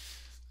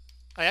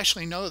 I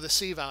actually know the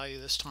c value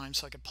this time,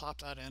 so I could plop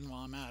that in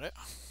while I'm at it.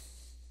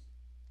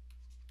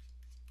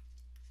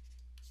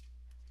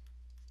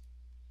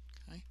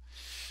 Okay.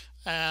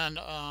 And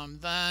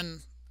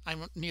then I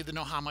need to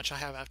know how much I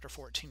have after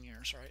 14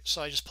 years, right?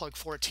 So I just plug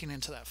 14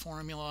 into that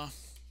formula.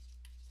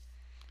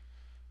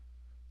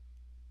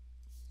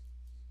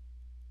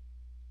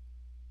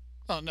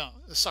 Oh, no,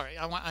 sorry,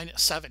 I want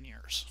 7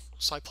 years.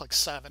 So I plug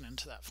 7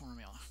 into that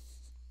formula.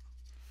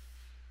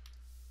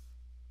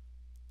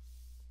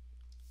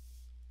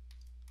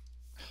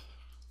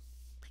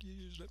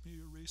 Please let me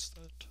erase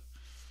that.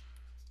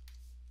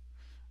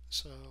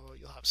 So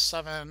you'll have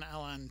 7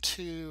 ln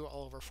 2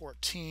 all over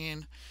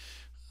 14.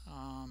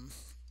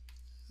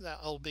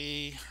 That'll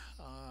be,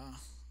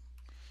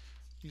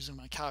 using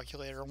my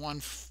calculator,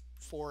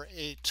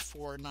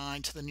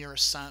 14849 to the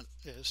nearest cent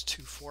is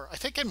 24. I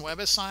think in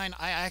WebAssign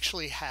I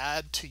actually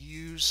had to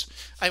use,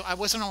 I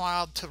wasn't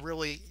allowed to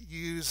really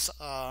use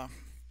an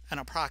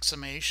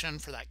approximation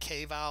for that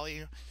k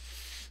value.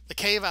 The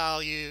k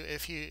value,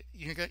 if you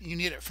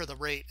need it for the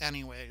rate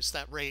anyways,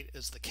 that rate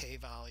is the k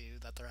value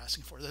that they're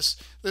asking for. This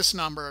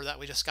number that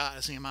we just got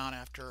is the amount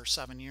after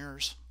 7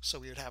 years, so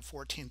we would have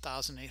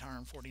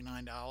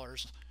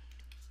 $14,849.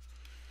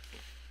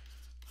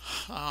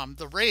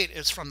 The rate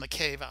is from the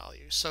k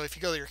value. So if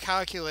you go to your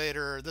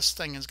calculator, this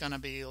thing is going to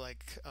be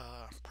like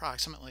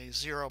approximately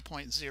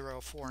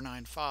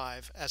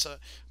 0.0495. As a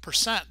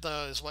percent,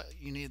 though, is what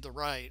you need to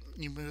write.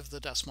 You move the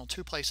decimal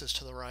 2 places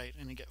to the right,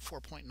 and you get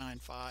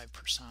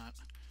 4.95%.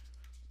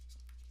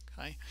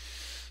 Okay.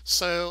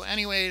 So,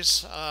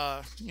 anyways,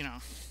 you know,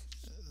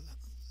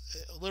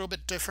 a little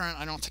bit different.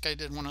 I don't think I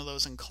did one of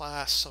those in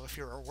class. So if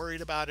you're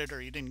worried about it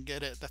or you didn't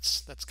get it,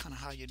 that's kind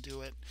of how you do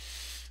it.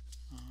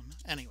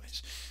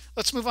 Anyways,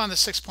 let's move on to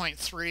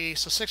 6.3.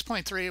 So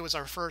 6.3 was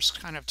our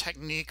first kind of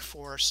technique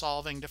for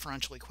solving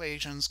differential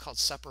equations called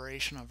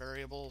separation of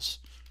variables.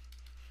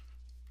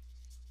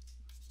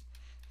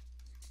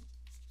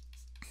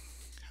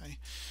 Okay.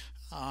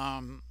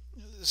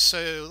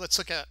 So let's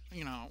look at,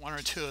 you know, 1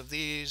 or 2 of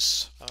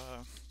these,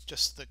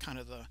 just the kind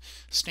of the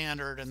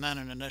standard and then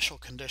an initial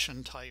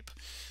condition type.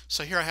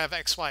 So here I have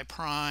xy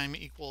prime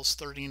equals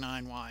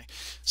 39y.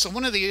 So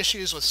one of the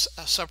issues with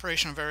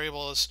separation of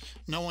variables is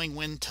knowing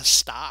when to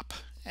stop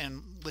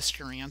and list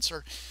your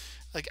answer.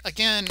 Like,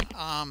 again,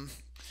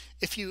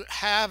 if you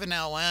have an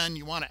ln,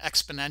 you want to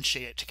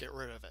exponentiate to get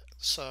rid of it.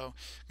 So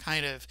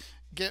kind of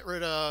get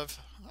rid of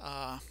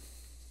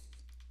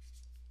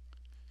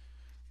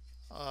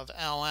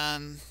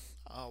ln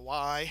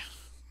y,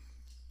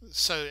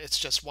 so it's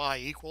just y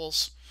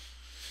equals,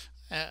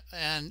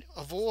 and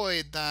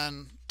avoid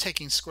then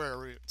taking square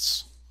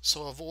roots.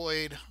 So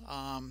avoid,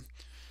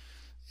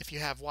 if you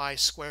have y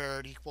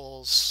squared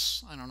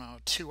equals, I don't know,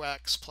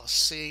 2x plus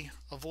c,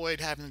 avoid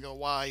having to go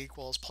y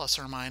equals plus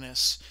or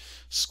minus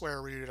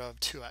square root of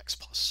 2x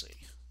plus c,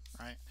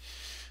 right?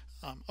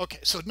 Okay,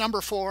 so number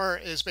 4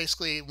 is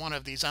basically one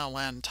of these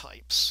ln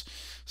types.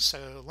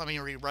 So let me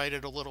rewrite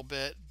it a little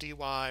bit. dy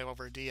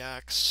over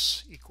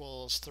dx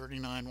equals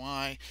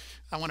 39y.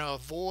 I want to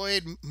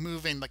avoid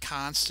moving the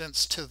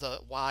constants to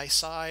the y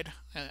side.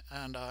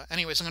 And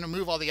anyways, I'm going to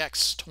move all the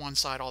x to one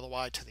side, all the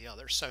y to the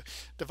other. So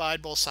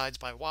divide both sides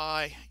by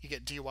y. You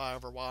get dy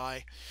over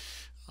y.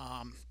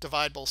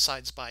 Divide both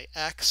sides by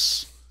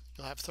x.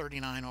 You'll have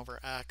 39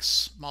 over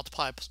x.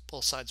 Multiply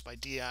both sides by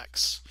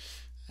dx,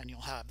 and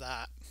you'll have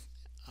that.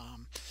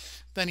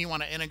 Then you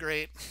want to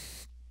integrate.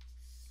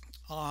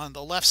 On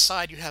the left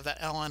side, you have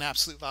that ln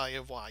absolute value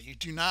of y. You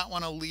do not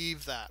want to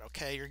leave that,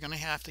 okay? You're going to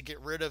have to get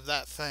rid of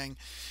that thing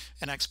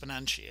and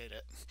exponentiate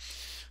it.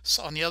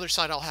 So on the other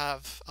side, I'll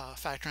have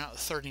factoring out the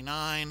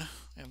 39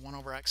 and 1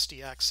 over x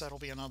dx. That'll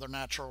be another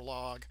natural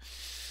log.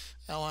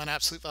 ln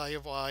absolute value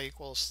of y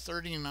equals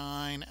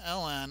 39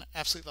 ln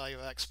absolute value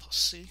of x plus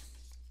c.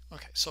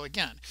 Okay, so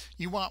again,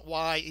 you want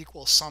y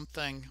equals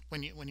something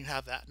when you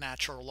have that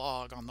natural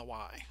log on the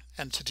y.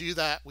 And to do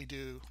that, we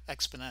do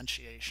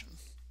exponentiation,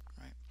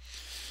 right?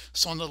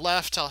 So on the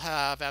left, I'll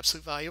have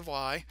absolute value of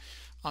y.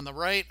 On the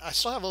right, I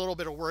still have a little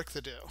bit of work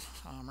to do,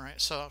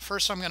 right? So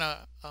first I'm going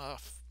to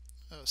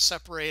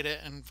separate it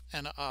and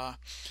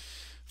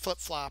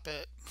flip-flop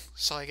it.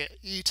 So I get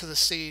e to the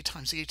c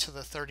times e to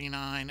the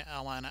 39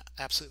 ln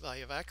absolute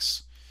value of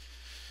x.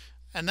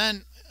 And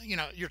then,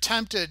 you're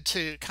tempted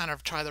to kind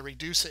of try to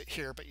reduce it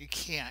here, but you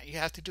can't. You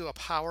have to do a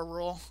power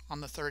rule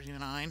on the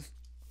 39.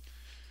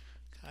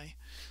 Okay,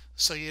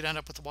 so you'd end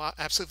up with the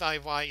absolute value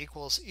of y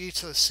equals e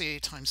to the c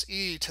times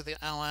e to the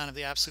ln of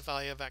the absolute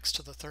value of x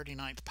to the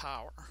 39th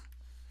power.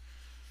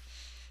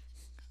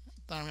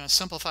 Then I'm going to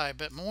simplify a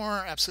bit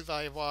more. Absolute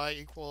value of y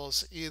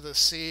equals e to the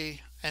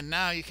c, and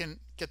now you can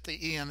get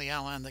the e and the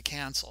ln to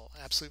cancel.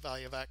 Absolute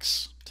value of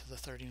x to the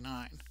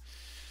 39.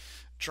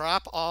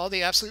 Drop all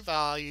the absolute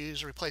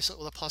values, replace it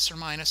with a plus or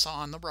minus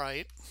on the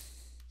right.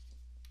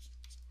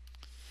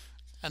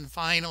 And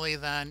finally,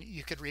 then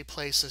you could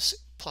replace this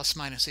plus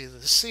minus e to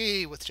the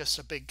c with just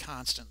a big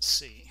constant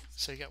c.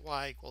 So you get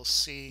y equals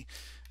c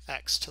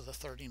x to the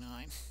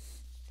 39.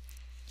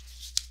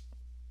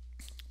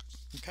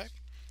 Okay.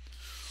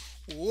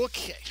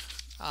 Okay.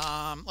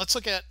 Let's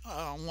look at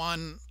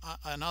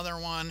another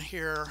one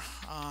here.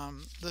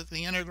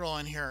 The integral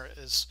in here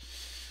is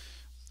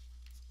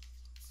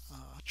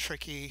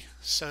tricky.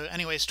 So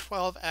anyways,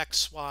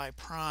 12xy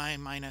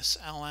prime minus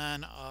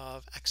ln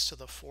of x to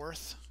the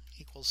 4th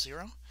equals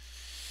 0.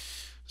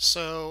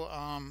 So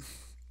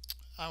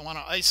I want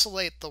to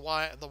isolate the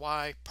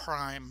y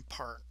prime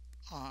part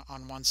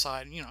on one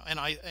side,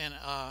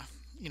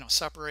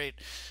 separate.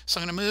 So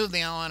I'm going to move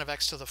the ln of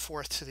x to the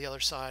 4th to the other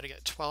side. I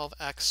get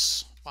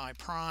 12x y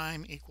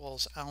prime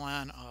equals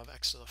ln of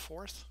x to the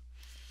 4th.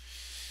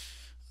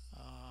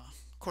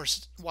 Of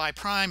course, y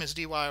prime is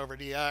dy over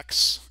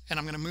dx, and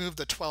I'm going to move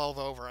the 12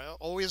 over. I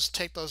always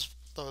take those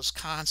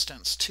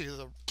constants to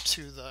the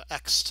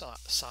x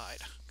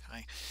side.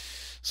 Okay,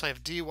 so I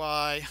have dy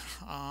over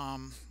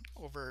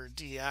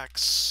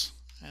dx,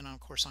 and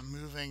of course I'm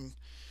moving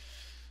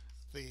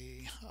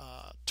the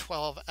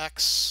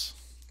 12x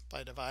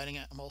by dividing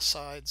it on both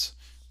sides.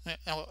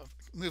 I'll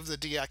move the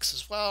dx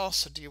as well,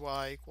 so dy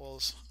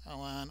equals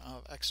ln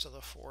of x to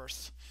the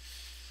 4th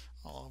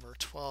all over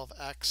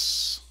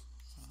 12x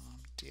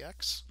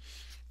dx.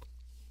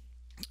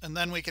 And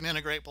then we can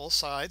integrate both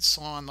sides.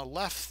 So on the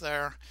left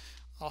there,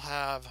 I'll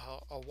have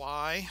a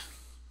y.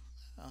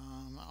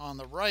 On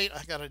the right,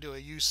 I got to do a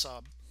u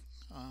sub.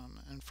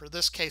 And for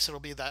this case,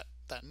 it'll be that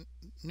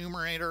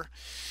numerator.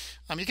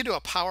 You can do a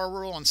power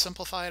rule and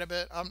simplify it a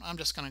bit. I'm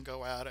just going to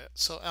go at it.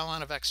 So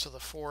ln of x to the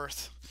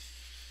 4th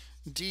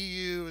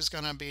du is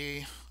going to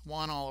be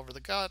 1 all over the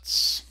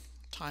guts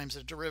times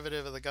the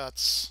derivative of the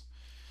guts,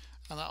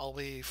 and that will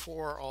be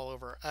 4 all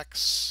over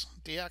x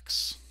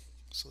dx.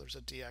 So there's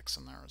a dx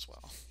in there as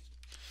well.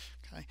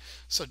 Okay,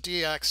 so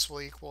dx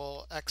will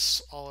equal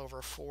x all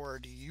over 4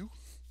 du.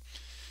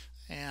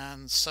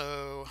 And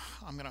so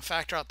I'm going to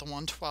factor out the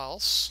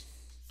 1/12.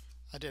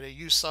 I did a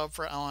u sub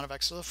for ln of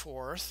x to the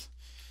 4th.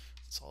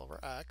 It's all over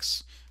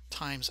x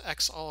times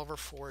x all over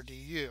 4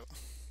 du.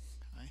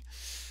 Okay.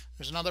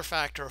 There's another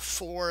factor of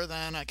 4.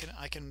 Then I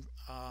can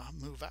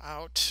move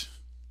out.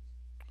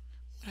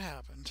 What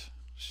happened?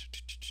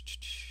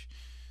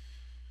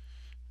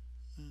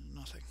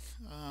 Nothing.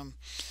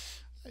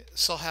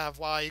 So I'll have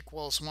y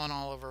equals 1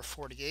 all over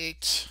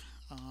 48.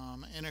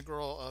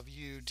 Integral of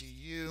u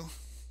du.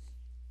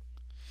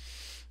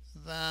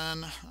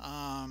 Then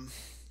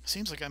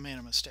seems like I made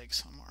a mistake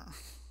somewhere.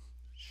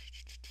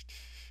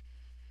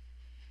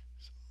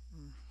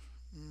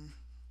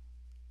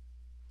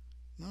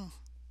 No,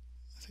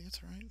 I think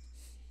it's right.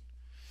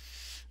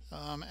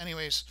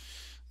 Anyways,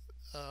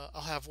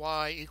 I'll have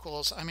y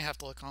equals, I may have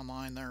to look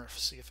online there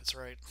to see if it's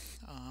right.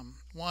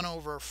 1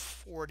 over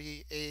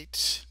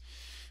 48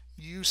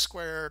 u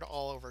squared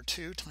all over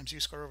 2 times u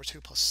squared over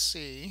 2 plus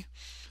c.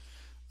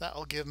 That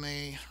will give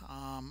me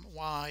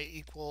y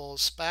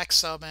equals, back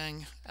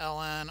subbing,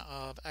 ln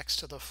of x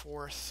to the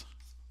 4th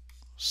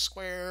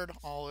squared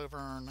all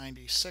over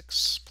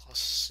 96 plus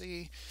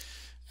c.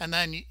 And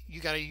then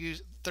you got to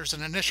use, there's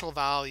an initial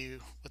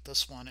value with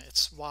this one.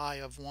 It's y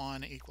of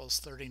 1 equals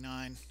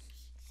 39.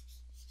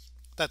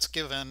 That's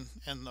given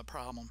in the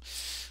problem.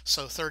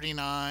 So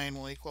 39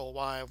 will equal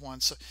y of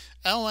 1. So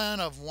ln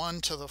of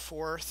 1 to the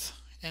 4th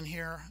in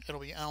here,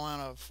 it'll be ln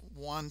of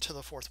 1 to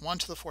the 4th. 1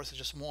 to the 4th is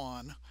just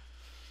 1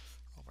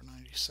 over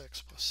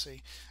 96 plus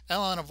c.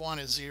 ln of 1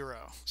 is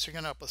 0. So you're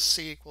going to end up with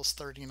c equals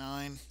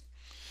 39.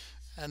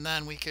 And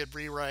then we could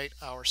rewrite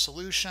our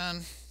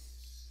solution.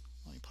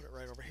 Let me put it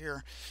right over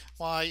here.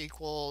 Y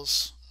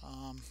equals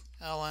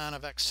ln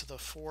of x to the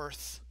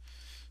 4th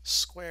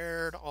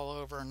squared all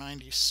over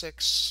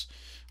 96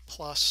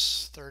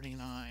 plus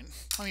 39.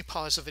 Let me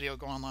pause the video,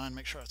 go online,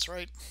 make sure that's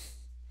right.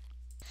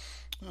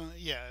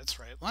 Yeah, that's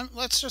right.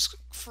 Let's just,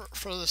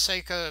 for the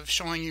sake of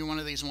showing you one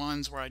of these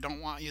ones where I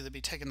don't want you to be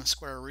taking the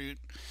square root,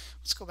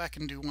 let's go back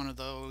and do one of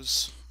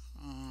those,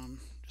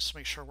 just to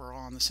make sure we're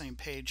all on the same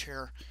page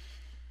here.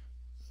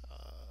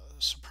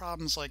 So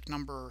problems like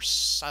number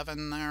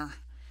 7 there.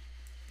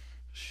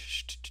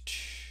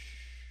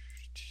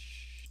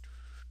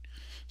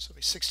 So it'll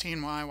be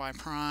 16y, y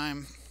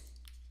prime.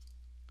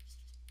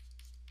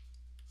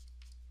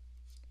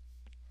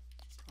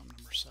 Problem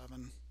number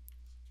 7.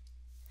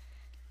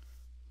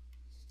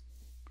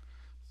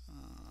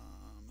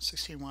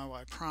 16y,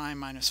 y prime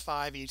minus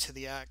 5e to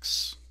the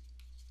x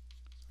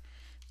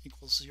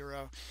equals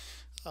 0.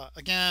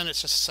 Again,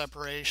 it's just a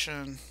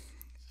separation.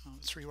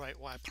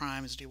 3y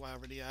prime is dy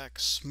over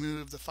dx.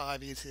 Move the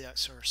 5e to the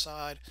x over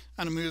side.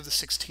 I'm going to move the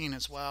 16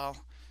 as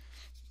well.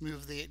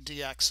 Move the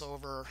dx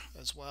over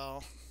as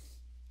well.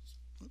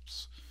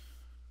 Oops.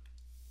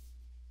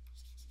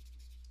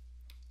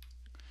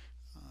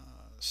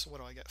 So what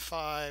do I get?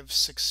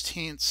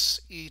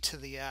 5/16 e to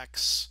the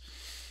x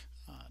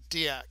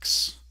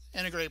dx.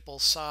 Integrate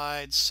both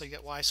sides, so you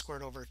get y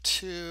squared over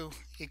 2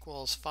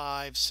 equals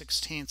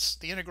 5/16.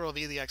 The integral of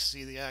e to the x is e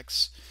to the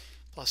x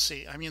plus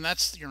c. I mean,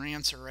 that's your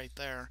answer right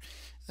there.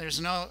 There's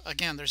no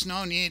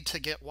need to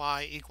get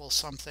y equals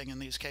something in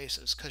these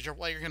cases, because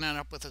what you're going to end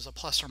up with is a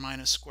plus or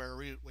minus square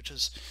root, which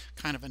is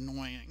kind of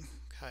annoying.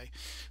 Okay,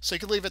 so you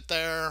could leave it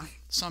there.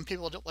 Some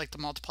people don't like to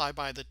multiply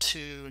by the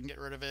 2 and get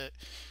rid of it,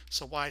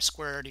 so y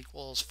squared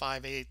equals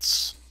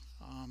 5/8.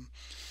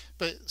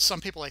 But some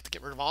people like to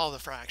get rid of all the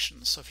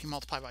fractions. So if you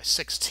multiply by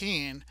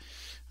 16,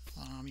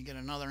 you get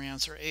another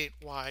answer,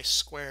 8y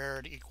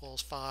squared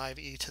equals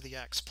 5e to the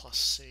x plus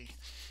c.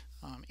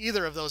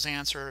 Either of those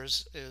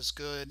answers is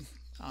good.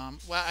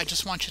 Well, I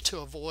just want you to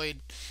avoid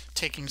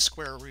taking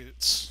square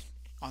roots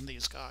on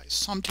these guys.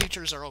 Some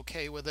teachers are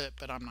okay with it,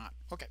 but I'm not.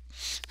 Okay.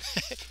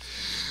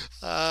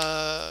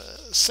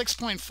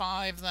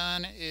 6.5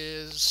 then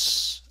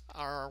is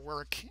our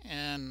work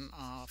in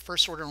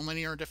first order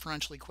linear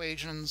differential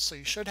equations. So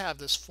you should have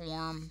this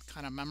form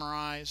kind of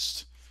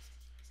memorized,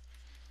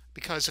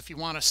 because if you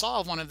want to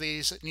solve one of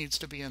these, it needs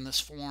to be in this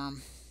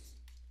form.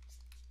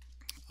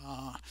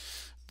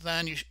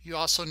 Then you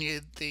also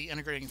need the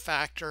integrating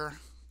factor,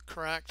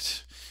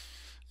 correct?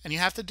 And you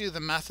have to do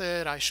the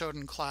method I showed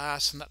in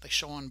class and that they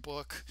show in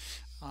book.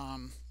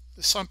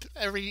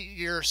 Every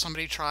year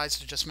somebody tries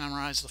to just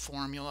memorize the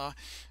formula,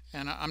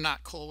 and I'm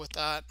not cool with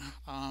that.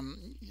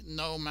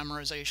 No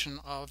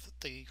memorization of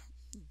the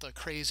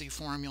crazy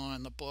formula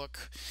in the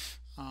book.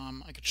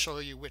 I could show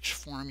you which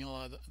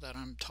formula that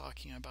I'm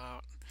talking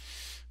about.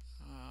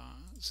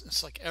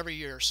 It's like every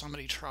year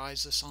somebody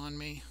tries this on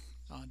me.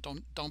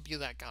 Don't be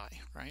that guy,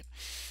 right?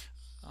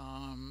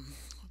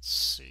 Let's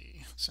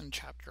see. It's in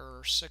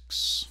chapter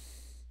 6.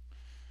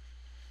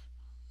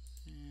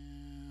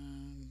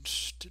 And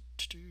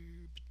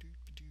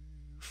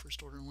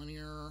first order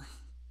linear.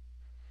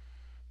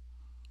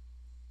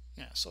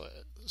 Yeah, so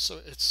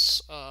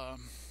it's I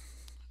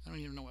don't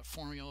even know what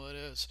formula it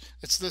is.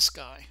 It's this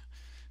guy.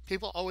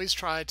 People always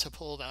try to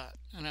pull that,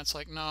 and it's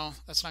like, no,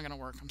 that's not going to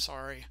work. I'm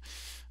sorry.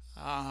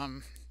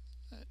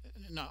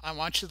 No, I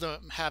want you to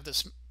have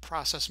this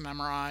process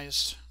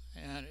memorized,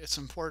 and it's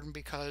important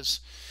because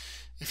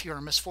if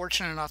you're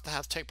misfortunate enough to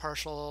have to take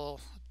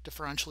partial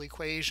differential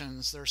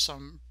equations, there's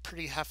some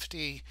pretty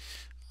hefty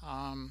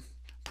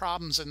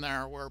problems in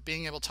there where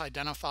being able to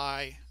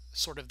identify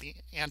sort of the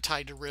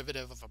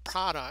antiderivative of a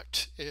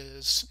product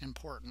is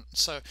important.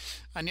 So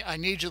I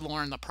need you to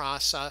learn the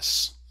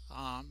process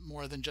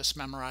more than just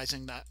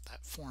memorizing that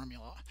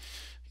formula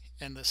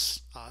in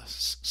this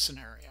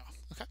scenario.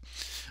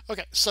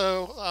 Okay,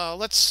 so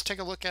let's take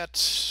a look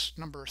at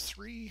number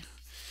 3,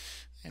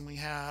 and we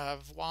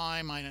have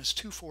y minus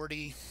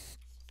 240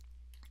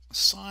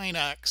 sine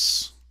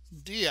x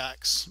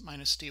dx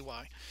minus dy.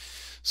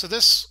 So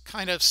this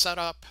kind of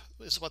setup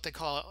is what they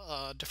call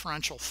a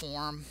differential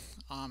form.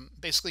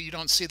 Basically, you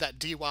don't see that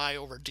dy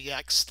over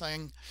dx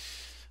thing.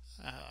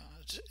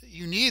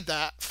 You need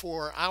that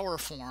for our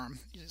form.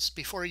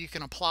 Before you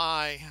can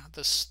apply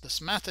this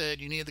method,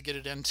 you need to get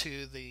it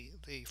into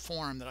the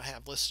form that I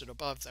have listed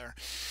above there.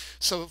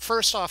 So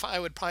first off, I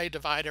would probably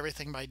divide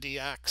everything by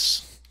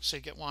dx. So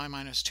you get y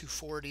minus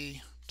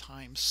 240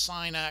 times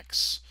sine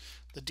x.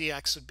 The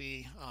dx would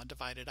be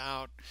divided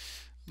out,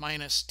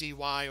 minus dy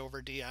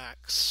over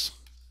dx.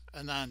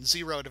 And then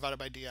 0 divided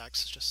by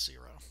dx is just 0.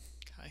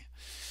 Okay.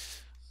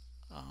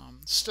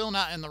 Still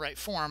not in the right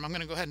form. I'm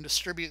going to go ahead and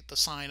distribute the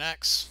sine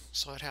x.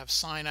 So I'd have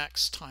sine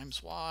x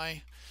times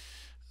y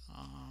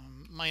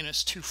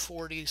minus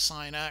 240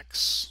 sine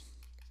x,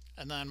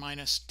 and then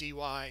minus dy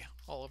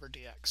all over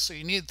dx. So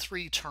you need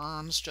 3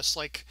 terms, just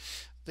like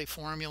the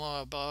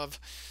formula above.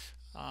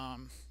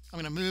 I'm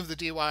going to move the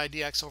dy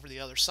dx over the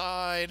other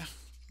side,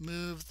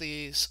 move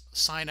the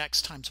sine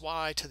x times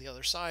y to the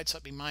other side, so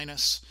that'd be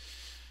minus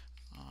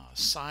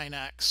sine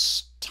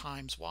x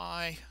times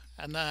y.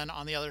 And then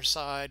on the other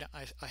side,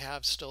 I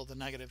have still the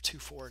negative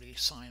 240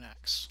 sine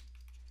x.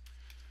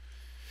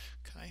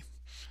 Okay,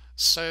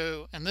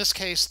 so in this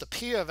case, the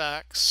p of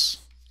x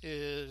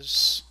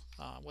is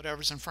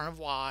whatever's in front of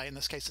y. In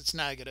this case, it's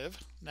negative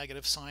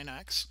sine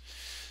x.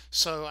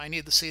 So I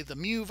need to see the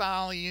mu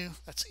value.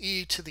 That's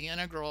e to the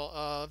integral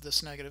of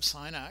this negative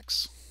sine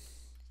x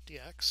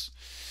dx.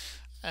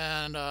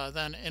 And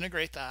then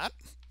integrate that.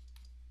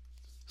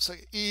 So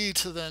e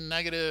to the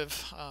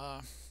negative,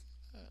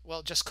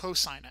 well, just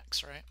cosine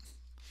x, right?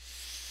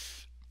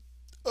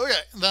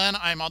 Okay, then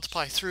I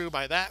multiply through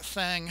by that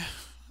thing.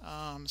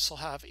 So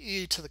I'll have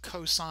e to the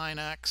cosine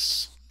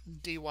x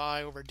dy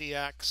over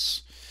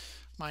dx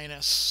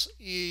minus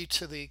e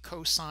to the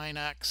cosine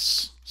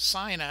x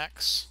sine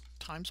x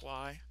times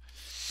y.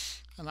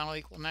 And that'll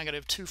equal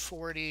negative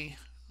 240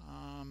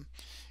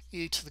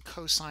 e to the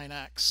cosine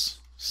x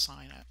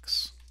sine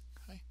x.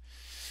 Okay.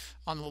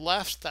 On the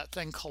left, that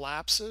thing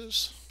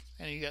collapses,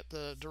 and you get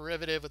the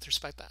derivative with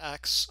respect to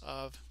x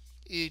of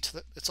e to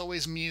the, it's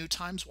always mu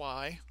times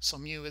y, so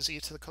mu is e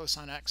to the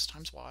cosine x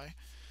times y.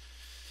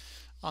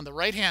 On the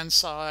right hand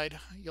side,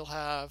 you'll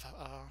have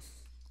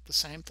the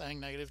same thing,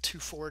 negative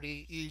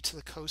 240 e to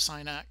the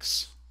cosine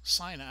x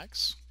sine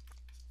x.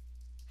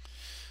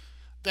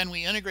 Then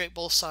we integrate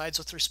both sides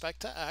with respect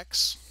to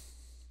x.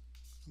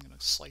 I'm going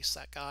to slice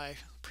that guy,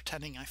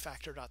 pretending I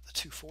factored out the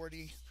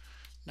 240,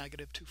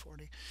 negative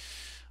 240.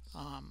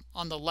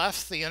 On the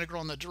left, the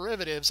integral and the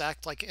derivatives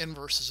act like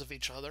inverses of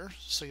each other,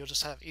 so you'll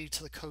just have e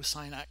to the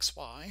cosine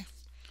xy.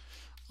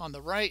 On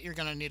the right, you're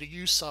going to need a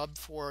u sub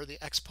for the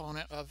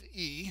exponent of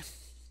e.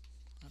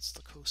 That's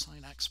the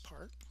cosine x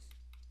part.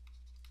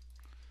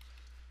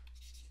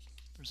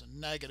 There's a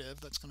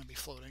negative that's going to be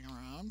floating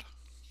around.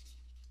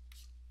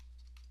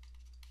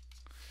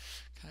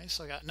 Okay,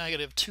 so I got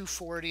negative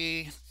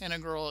 240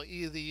 integral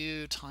e to the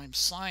u times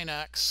sine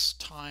x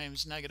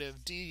times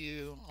negative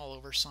du all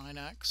over sine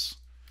x.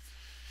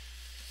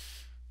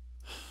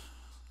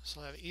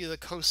 So I have e to the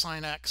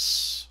cosine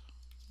x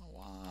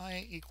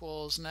y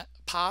equals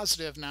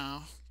positive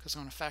now, because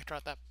I'm going to factor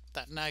out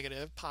that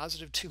negative,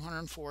 positive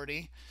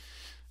 240,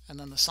 and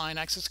then the sine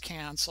x's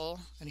cancel,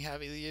 and you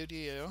have e to the u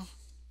du.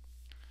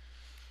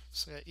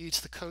 So I got e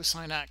to the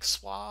cosine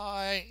x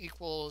y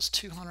equals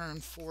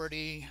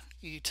 240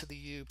 e to the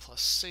u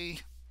plus c.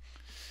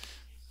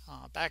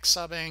 Back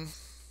subbing.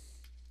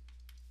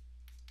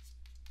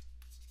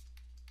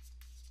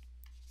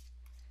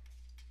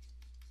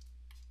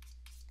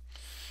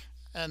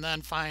 And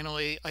then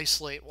finally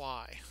isolate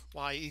y.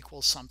 Y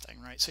equals something,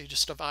 right? So you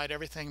just divide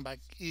everything by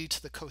e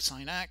to the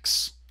cosine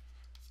x.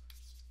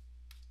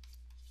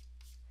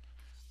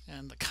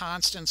 And the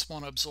constants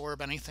won't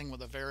absorb anything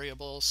with a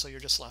variable, so you're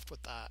just left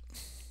with that.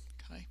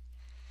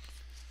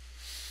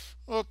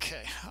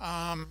 Okay,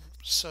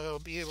 so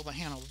be able to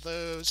handle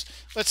those.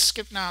 Let's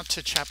skip now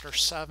to chapter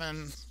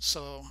 7.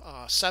 So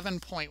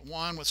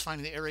 7.1 was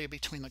finding the area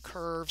between the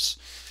curves.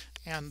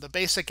 And the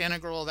basic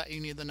integral that you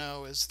need to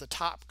know is the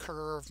top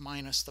curve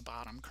minus the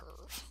bottom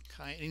curve.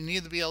 Okay, and you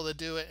need to be able to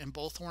do it in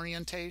both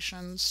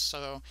orientations.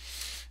 So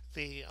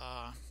the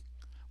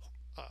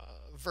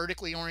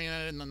vertically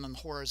oriented and then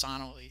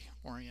horizontally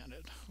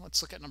oriented.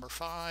 Let's look at number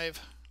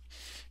 5.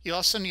 You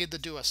also need to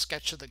do a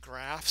sketch of the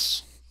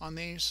graphs on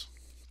these.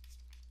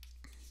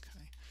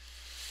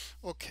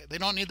 Okay, they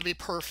don't need to be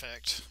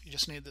perfect. You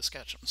just need to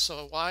sketch them.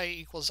 So y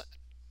equals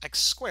x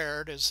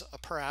squared is a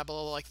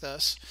parabola like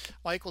this.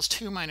 Y equals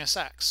 2 minus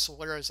x. So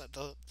where is it?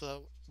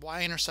 The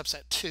y-intercept's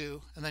at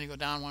 2, and then you go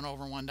down 1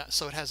 over 1 down,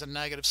 so it has a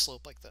negative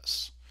slope like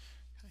this.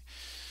 Okay.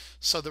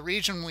 So the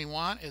region we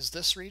want is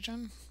this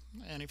region.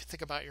 And if you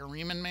think about your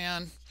Riemann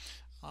man,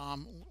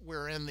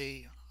 we're in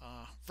the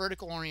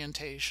vertical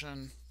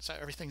orientation, so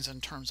everything's in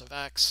terms of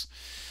x.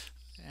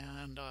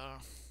 And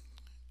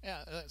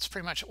yeah, that's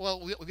pretty much it.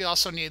 Well, we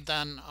also need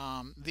then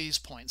these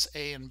points,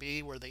 A and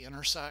B, where they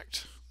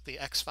intersect, the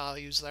x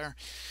values there.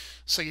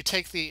 So you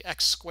take the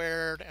x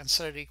squared and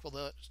set it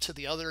equal to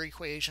the other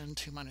equation,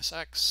 2 minus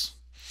x.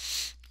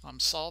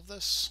 Solve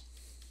this.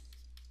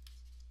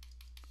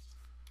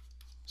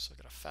 So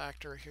I got a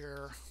factor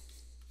here.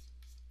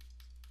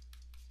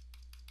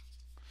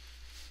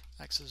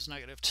 X is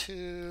negative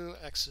 2,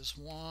 x is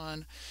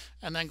 1,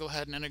 and then go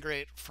ahead and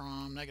integrate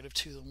from negative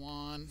 2 to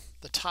 1.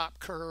 The top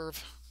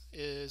curve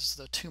is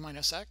the 2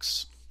 minus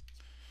x,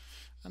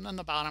 and then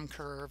the bottom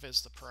curve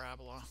is the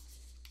parabola.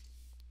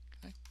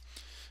 Okay.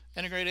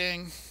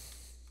 Integrating.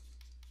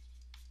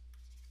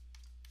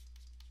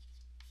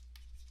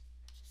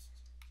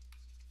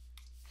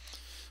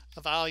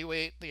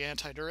 Evaluate the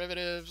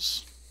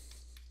antiderivatives.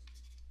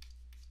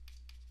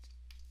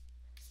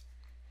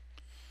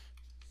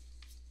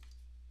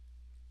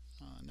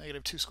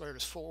 Negative 2 squared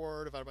is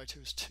 4, divided by 2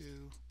 is 2.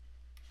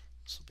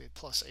 This will be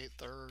plus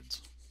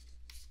 8/3.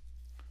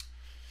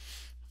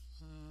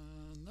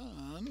 And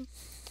then,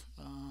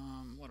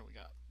 what do we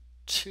got?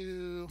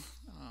 2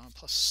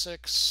 plus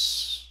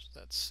 6,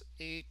 that's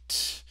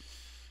 8.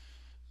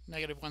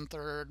 Negative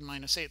 1/3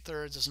 minus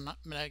 8/3 is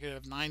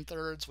negative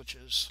 9/3, which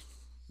is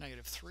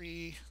negative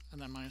 3,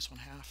 and then minus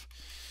 1/2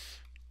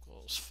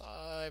 equals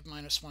 5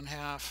 minus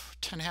 1/2.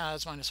 10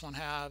 halves minus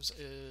 1/2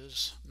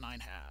 is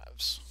 9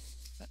 halves.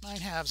 That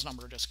 9 halves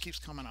number just keeps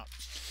coming up.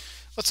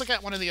 Let's look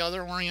at one of the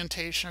other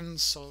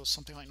orientations. So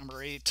something like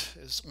number 8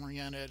 is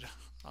oriented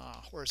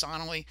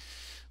horizontally.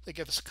 They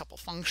give us a couple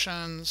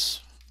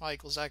functions, y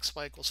equals x,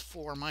 y equals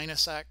 4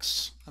 minus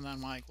x, and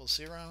then y equals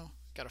 0.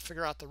 Got to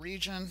figure out the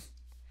region.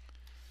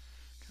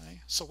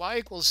 Okay, so y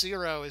equals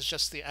 0 is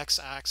just the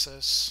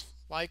x-axis.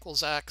 Y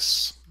equals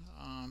x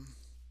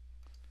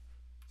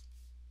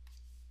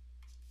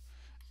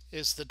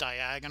is the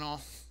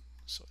diagonal.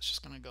 So it's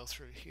just going to go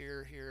through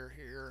here, here,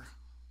 here,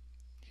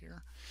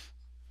 here.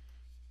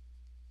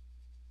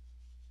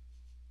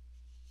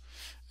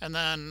 And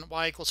then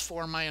y equals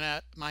 4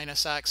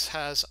 minus x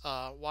has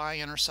a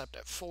y-intercept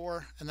at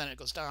 4, and then it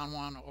goes down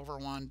 1, over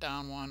 1,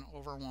 down 1,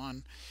 over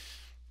 1.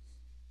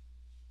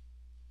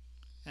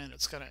 And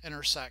it's going to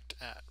intersect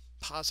at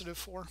positive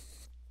 4.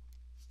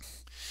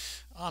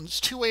 There's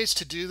two ways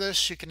to do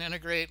this. You can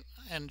integrate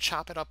and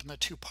chop it up into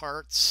two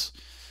parts.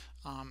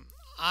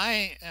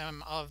 I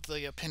am of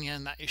the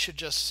opinion that you should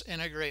just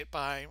integrate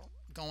by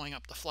going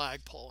up the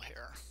flagpole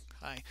here.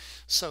 Okay,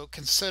 so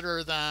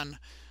consider then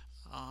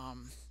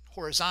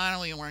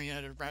horizontally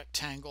oriented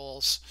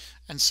rectangles,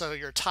 and so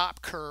your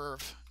top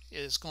curve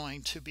is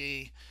going to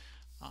be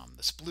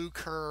this blue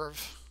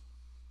curve,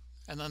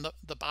 and then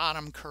the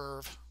bottom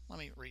curve, let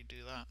me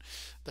redo that.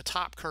 The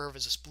top curve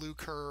is this blue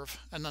curve,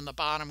 and then the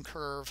bottom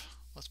curve,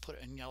 let's put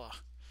it in yellow.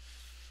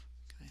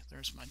 Okay,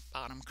 there's my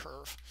bottom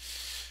curve.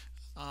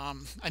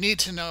 I need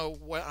to know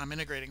what I'm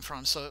integrating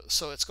from. So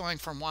it's going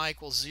from y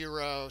equals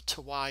 0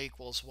 to y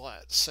equals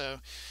what? So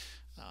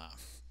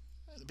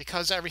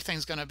because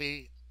everything's going to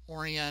be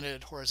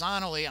oriented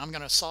horizontally, I'm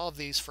going to solve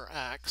these for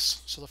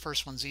x. So the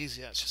first one's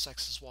easy. That's just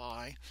x is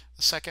y.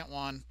 The second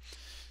one,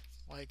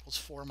 y equals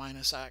 4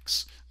 minus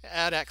x.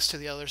 Add x to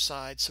the other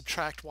side,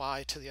 subtract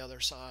y to the other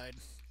side,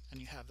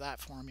 and you have that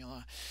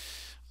formula.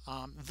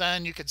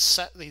 Then you could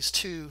set these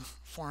two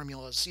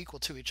formulas equal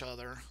to each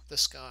other,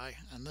 this guy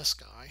and this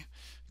guy,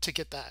 to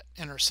get that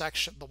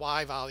intersection, the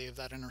y value of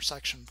that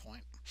intersection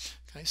point.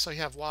 Okay, so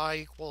you have y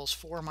equals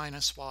 4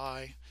 minus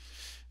y.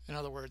 In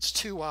other words,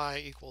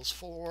 2y equals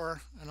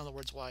 4. In other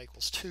words, y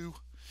equals 2.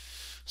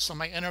 So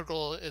my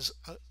integral is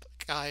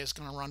guy is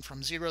going to run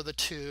from 0 to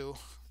 2.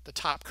 The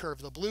top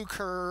curve, the blue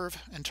curve,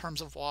 in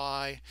terms of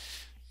y,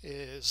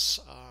 is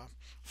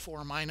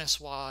 4 minus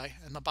y,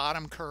 and the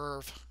bottom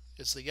curve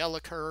is the yellow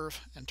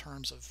curve in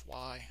terms of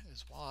y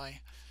is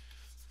y.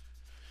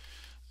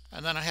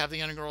 And then I have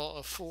the integral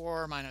of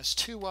 4 minus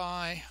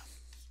 2y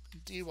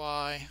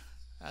dy,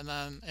 and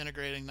then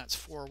integrating, that's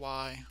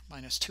 4y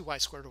minus 2y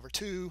squared over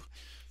 2,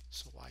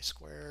 so y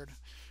squared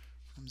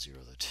from 0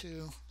 to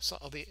 2. So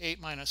it'll be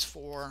 8 minus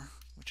 4,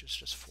 which is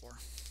just 4.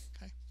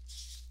 Okay.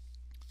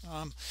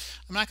 I'm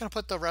not going to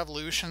put the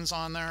revolutions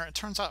on there. It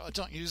turns out I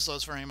don't use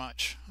those very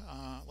much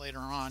later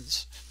on.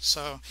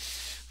 So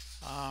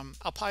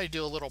I'll probably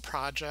do a little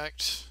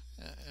project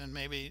and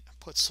maybe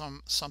put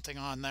something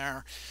on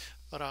there.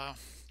 But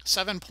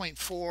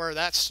 7.4,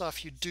 that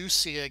stuff you do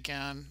see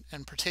again.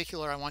 In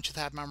particular, I want you to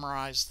have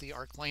memorized the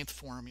arc length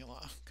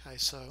formula. Okay,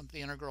 so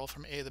the integral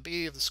from a to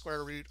b of the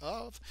square root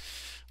of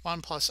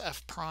 1 plus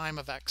f prime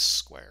of x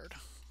squared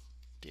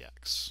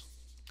dx.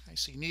 Okay,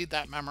 so you need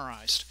that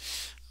memorized.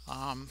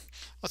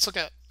 Let's look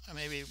at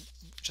maybe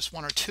just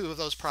one or two of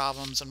those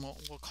problems, and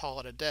we'll call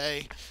it a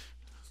day.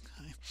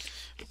 Okay.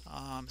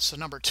 So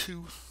number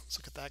 2, let's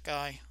look at that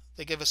guy.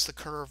 They give us the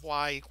curve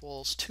y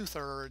equals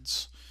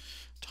 2/3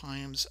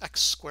 times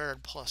x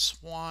squared plus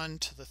 1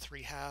 to the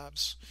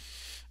 3/2.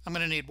 I'm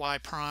going to need y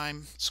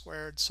prime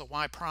squared. So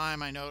y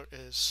prime, I note,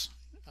 is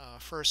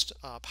first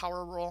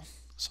power rule.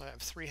 So I have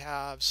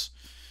 3/2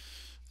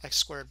 x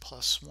squared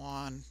plus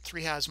 1.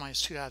 3/2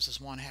 minus 2/2 is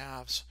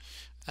 1/2.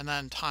 And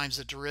then times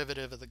the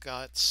derivative of the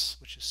guts,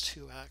 which is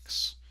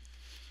 2x.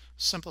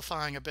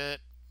 Simplifying a bit,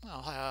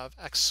 I'll have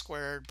x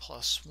squared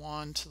plus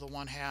 1 to the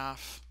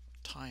 1/2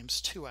 times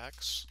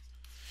 2x.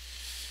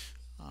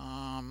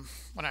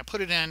 When I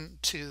put it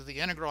into the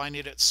integral, I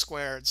need it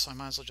squared, so I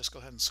might as well just go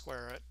ahead and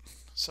square it.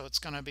 So it's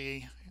going to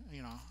be,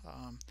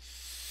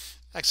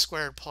 x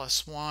squared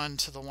plus 1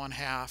 to the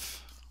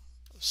 1/2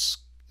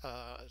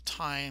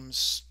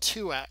 times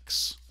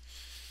 2x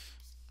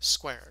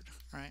squared,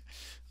 right?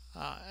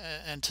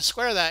 And to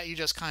square that, you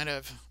just kind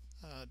of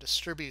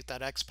distribute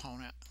that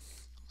exponent.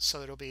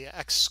 So it'll be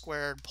x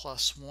squared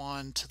plus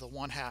 1 to the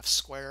 1/2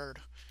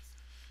 squared.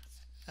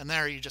 And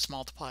there you just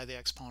multiply the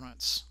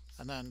exponents.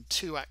 And then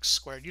 2x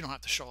squared. You don't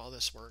have to show all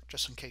this work,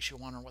 just in case you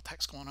wonder what the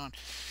heck's going on.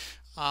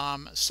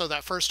 So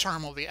that first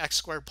term will be x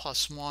squared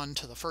plus 1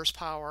 to the first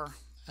power.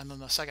 And then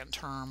the second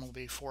term will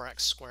be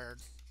 4x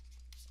squared.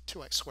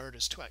 2x squared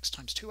is 2x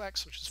times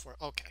 2x, which is 4.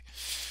 Okay.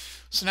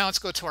 So now let's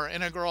go to our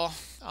integral.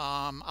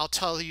 I'll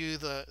tell you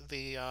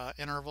the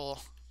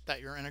interval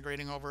that you're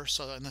integrating over.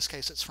 So in this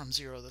case, it's from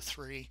 0 to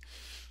 3.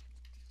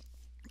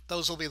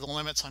 Those will be the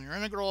limits on your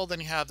integral. Then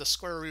you have the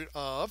square root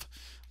of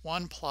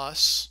 1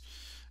 plus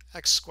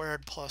x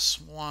squared plus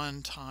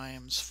 1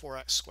 times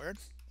 4x squared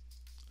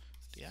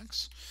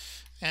dx.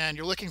 And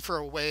you're looking for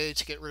a way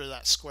to get rid of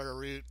that square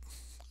root.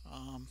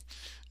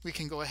 We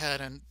can go ahead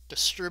and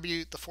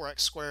distribute the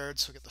 4x squared,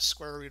 so we get the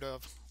square root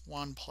of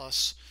 1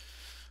 plus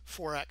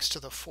 4x to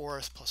the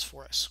 4th plus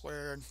 4x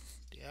squared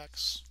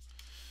dx.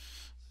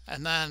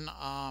 And then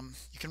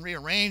you can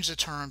rearrange the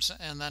terms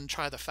and then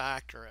try to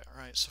factor it,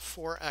 right? So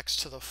 4x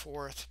to the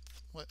 4th,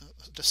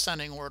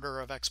 descending order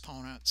of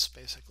exponents,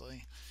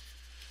 basically.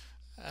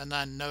 And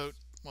then note,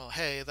 well,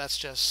 hey, that's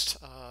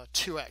just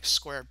 2x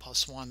squared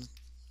plus 1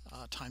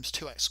 times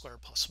 2x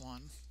squared plus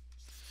 1.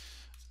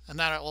 And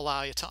that will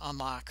allow you to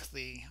unlock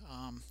the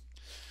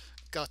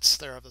guts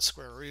there of the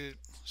square root.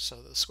 So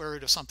the square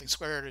root of something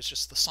squared is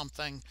just the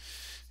something.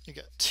 You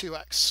get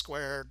 2x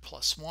squared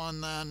plus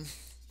 1 then,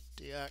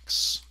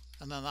 dx,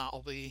 and then that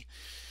will be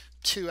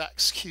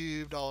 2x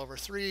cubed all over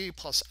 3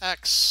 plus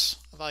x,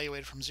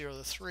 evaluated from 0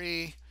 to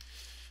 3.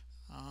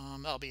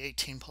 That'll be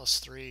 18 plus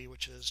 3,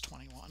 which is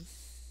 21.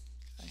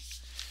 Okay.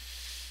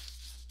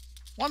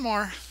 One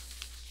more.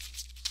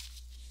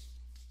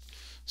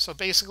 So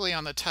basically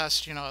on the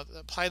test, you know,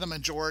 apply the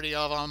majority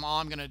of them.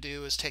 All I'm going to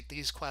do is take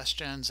these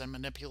questions and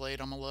manipulate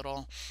them a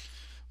little.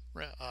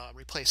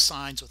 Replace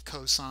sines with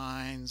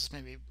cosines,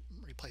 maybe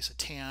replace a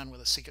tan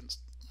with a secant,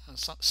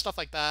 stuff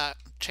like that.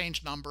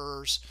 Change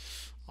numbers,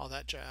 all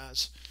that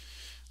jazz.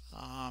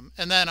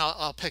 And then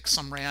I'll pick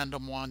some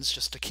random ones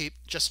just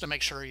to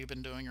make sure you've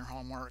been doing your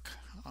homework.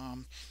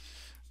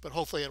 But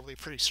hopefully it'll be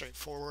pretty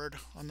straightforward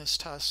on this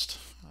test.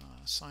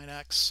 Sine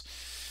x,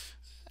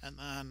 and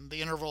then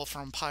the interval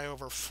from pi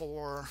over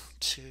 4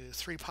 to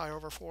 3 pi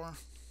over 4.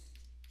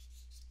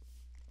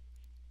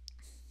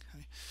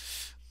 Okay.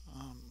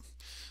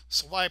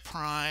 So y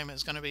prime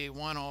is going to be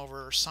 1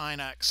 over sine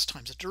x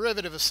times the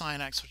derivative of sine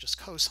x, which is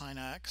cosine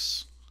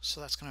x. So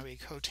that's going to be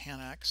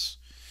cotan x.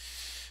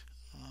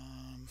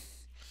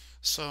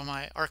 So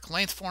my arc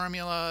length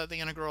formula, the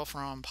integral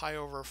from pi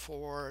over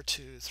 4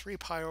 to 3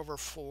 pi over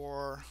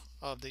 4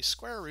 of the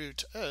square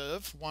root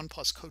of 1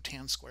 plus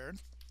cotan squared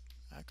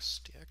x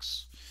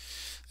dx.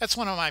 That's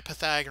one of my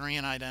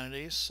Pythagorean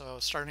identities. So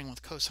starting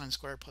with cosine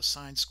squared plus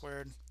sine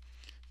squared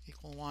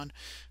equal 1.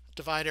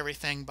 Divide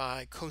everything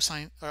by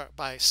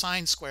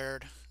sine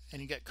squared,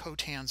 and you get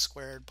cotan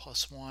squared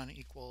plus 1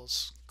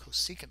 equals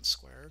cosecant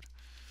squared.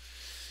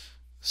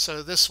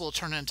 So this will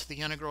turn into the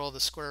integral of the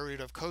square root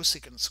of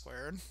cosecant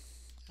squared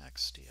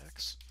x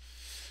dx.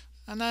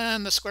 And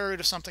then the square root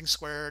of something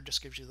squared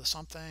just gives you the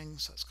something,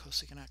 so that's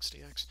cosecant x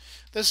dx.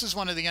 This is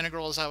one of the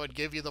integrals I would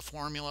give you the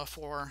formula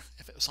for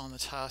if it was on the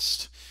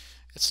test.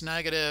 It's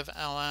negative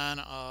ln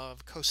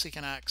of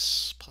cosecant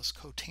x plus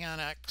cotan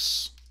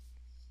x.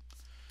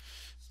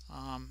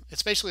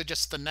 It's basically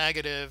just the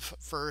negative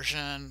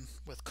version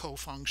with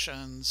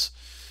cofunctions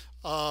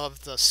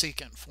of the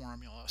secant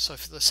formula. So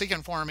if the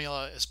secant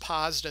formula is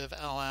positive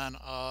ln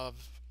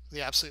of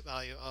the absolute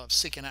value of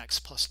secant x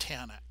plus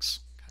tan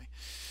x. Okay.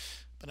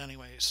 But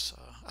anyways,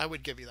 I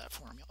would give you that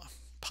formula.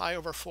 Pi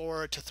over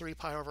 4 to 3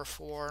 pi over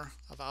 4,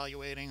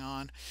 evaluating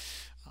on.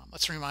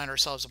 Let's remind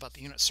ourselves about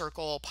the unit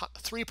circle.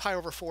 3 pi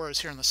over 4 is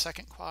here in the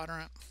second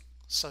quadrant.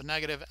 So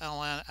negative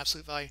ln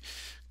absolute value.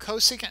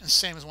 Cosecant is the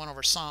same as 1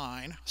 over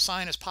sine.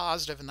 Sine is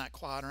positive in that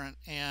quadrant,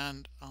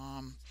 and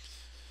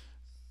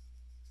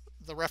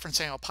the reference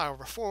angle pi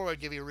over 4 would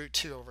give you root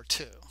 2 over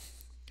 2.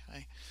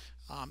 Okay.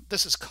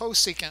 This is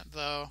cosecant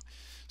though,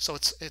 so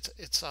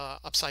it's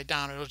upside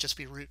down. It'll just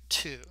be root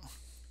 2.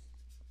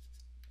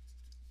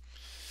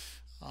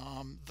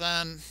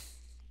 Then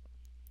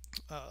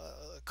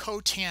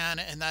cotan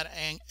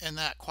in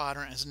that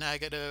quadrant is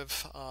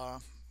negative.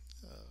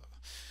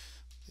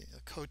 The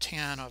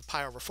cotan of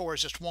pi over 4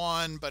 is just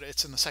 1, but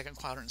it's in the second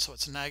quadrant, so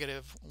it's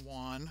negative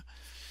 1.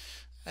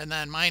 And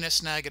then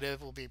minus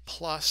negative will be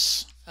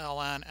plus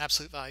ln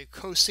absolute value.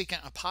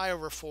 Cosecant of pi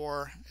over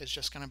 4 is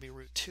just going to be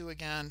root 2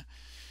 again.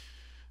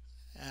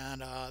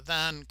 And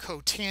then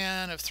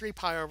cotan of 3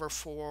 pi over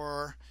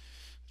 4,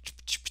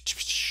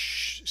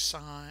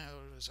 sine,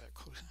 what is that?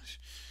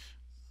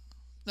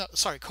 No,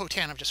 sorry,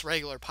 cotan of just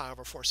regular pi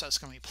over 4, so that's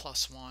going to be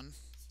plus 1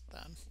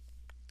 then.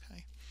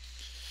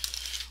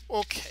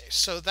 Okay,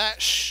 so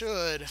that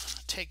should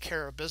take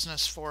care of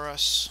business for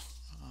us.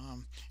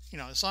 You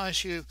know, as long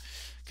as you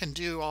can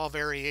do all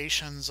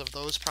variations of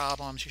those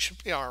problems, you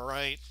should be all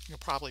right. You'll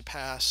probably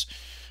pass.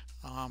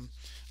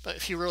 But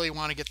if you really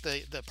want to get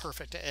the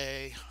perfect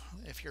A,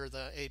 if you're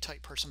the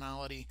A-type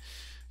personality,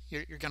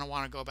 you're going to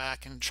want to go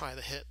back and try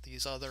to hit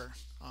these other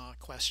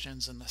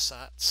questions in the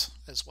sets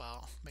as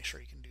well. Make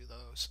sure you can do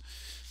those.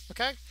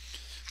 Okay,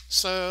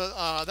 so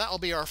that will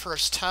be our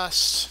first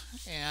test,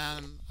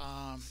 and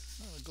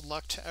good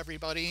luck to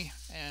everybody.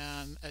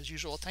 And as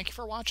usual, thank you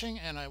for watching,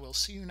 and I will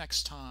see you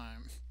next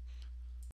time.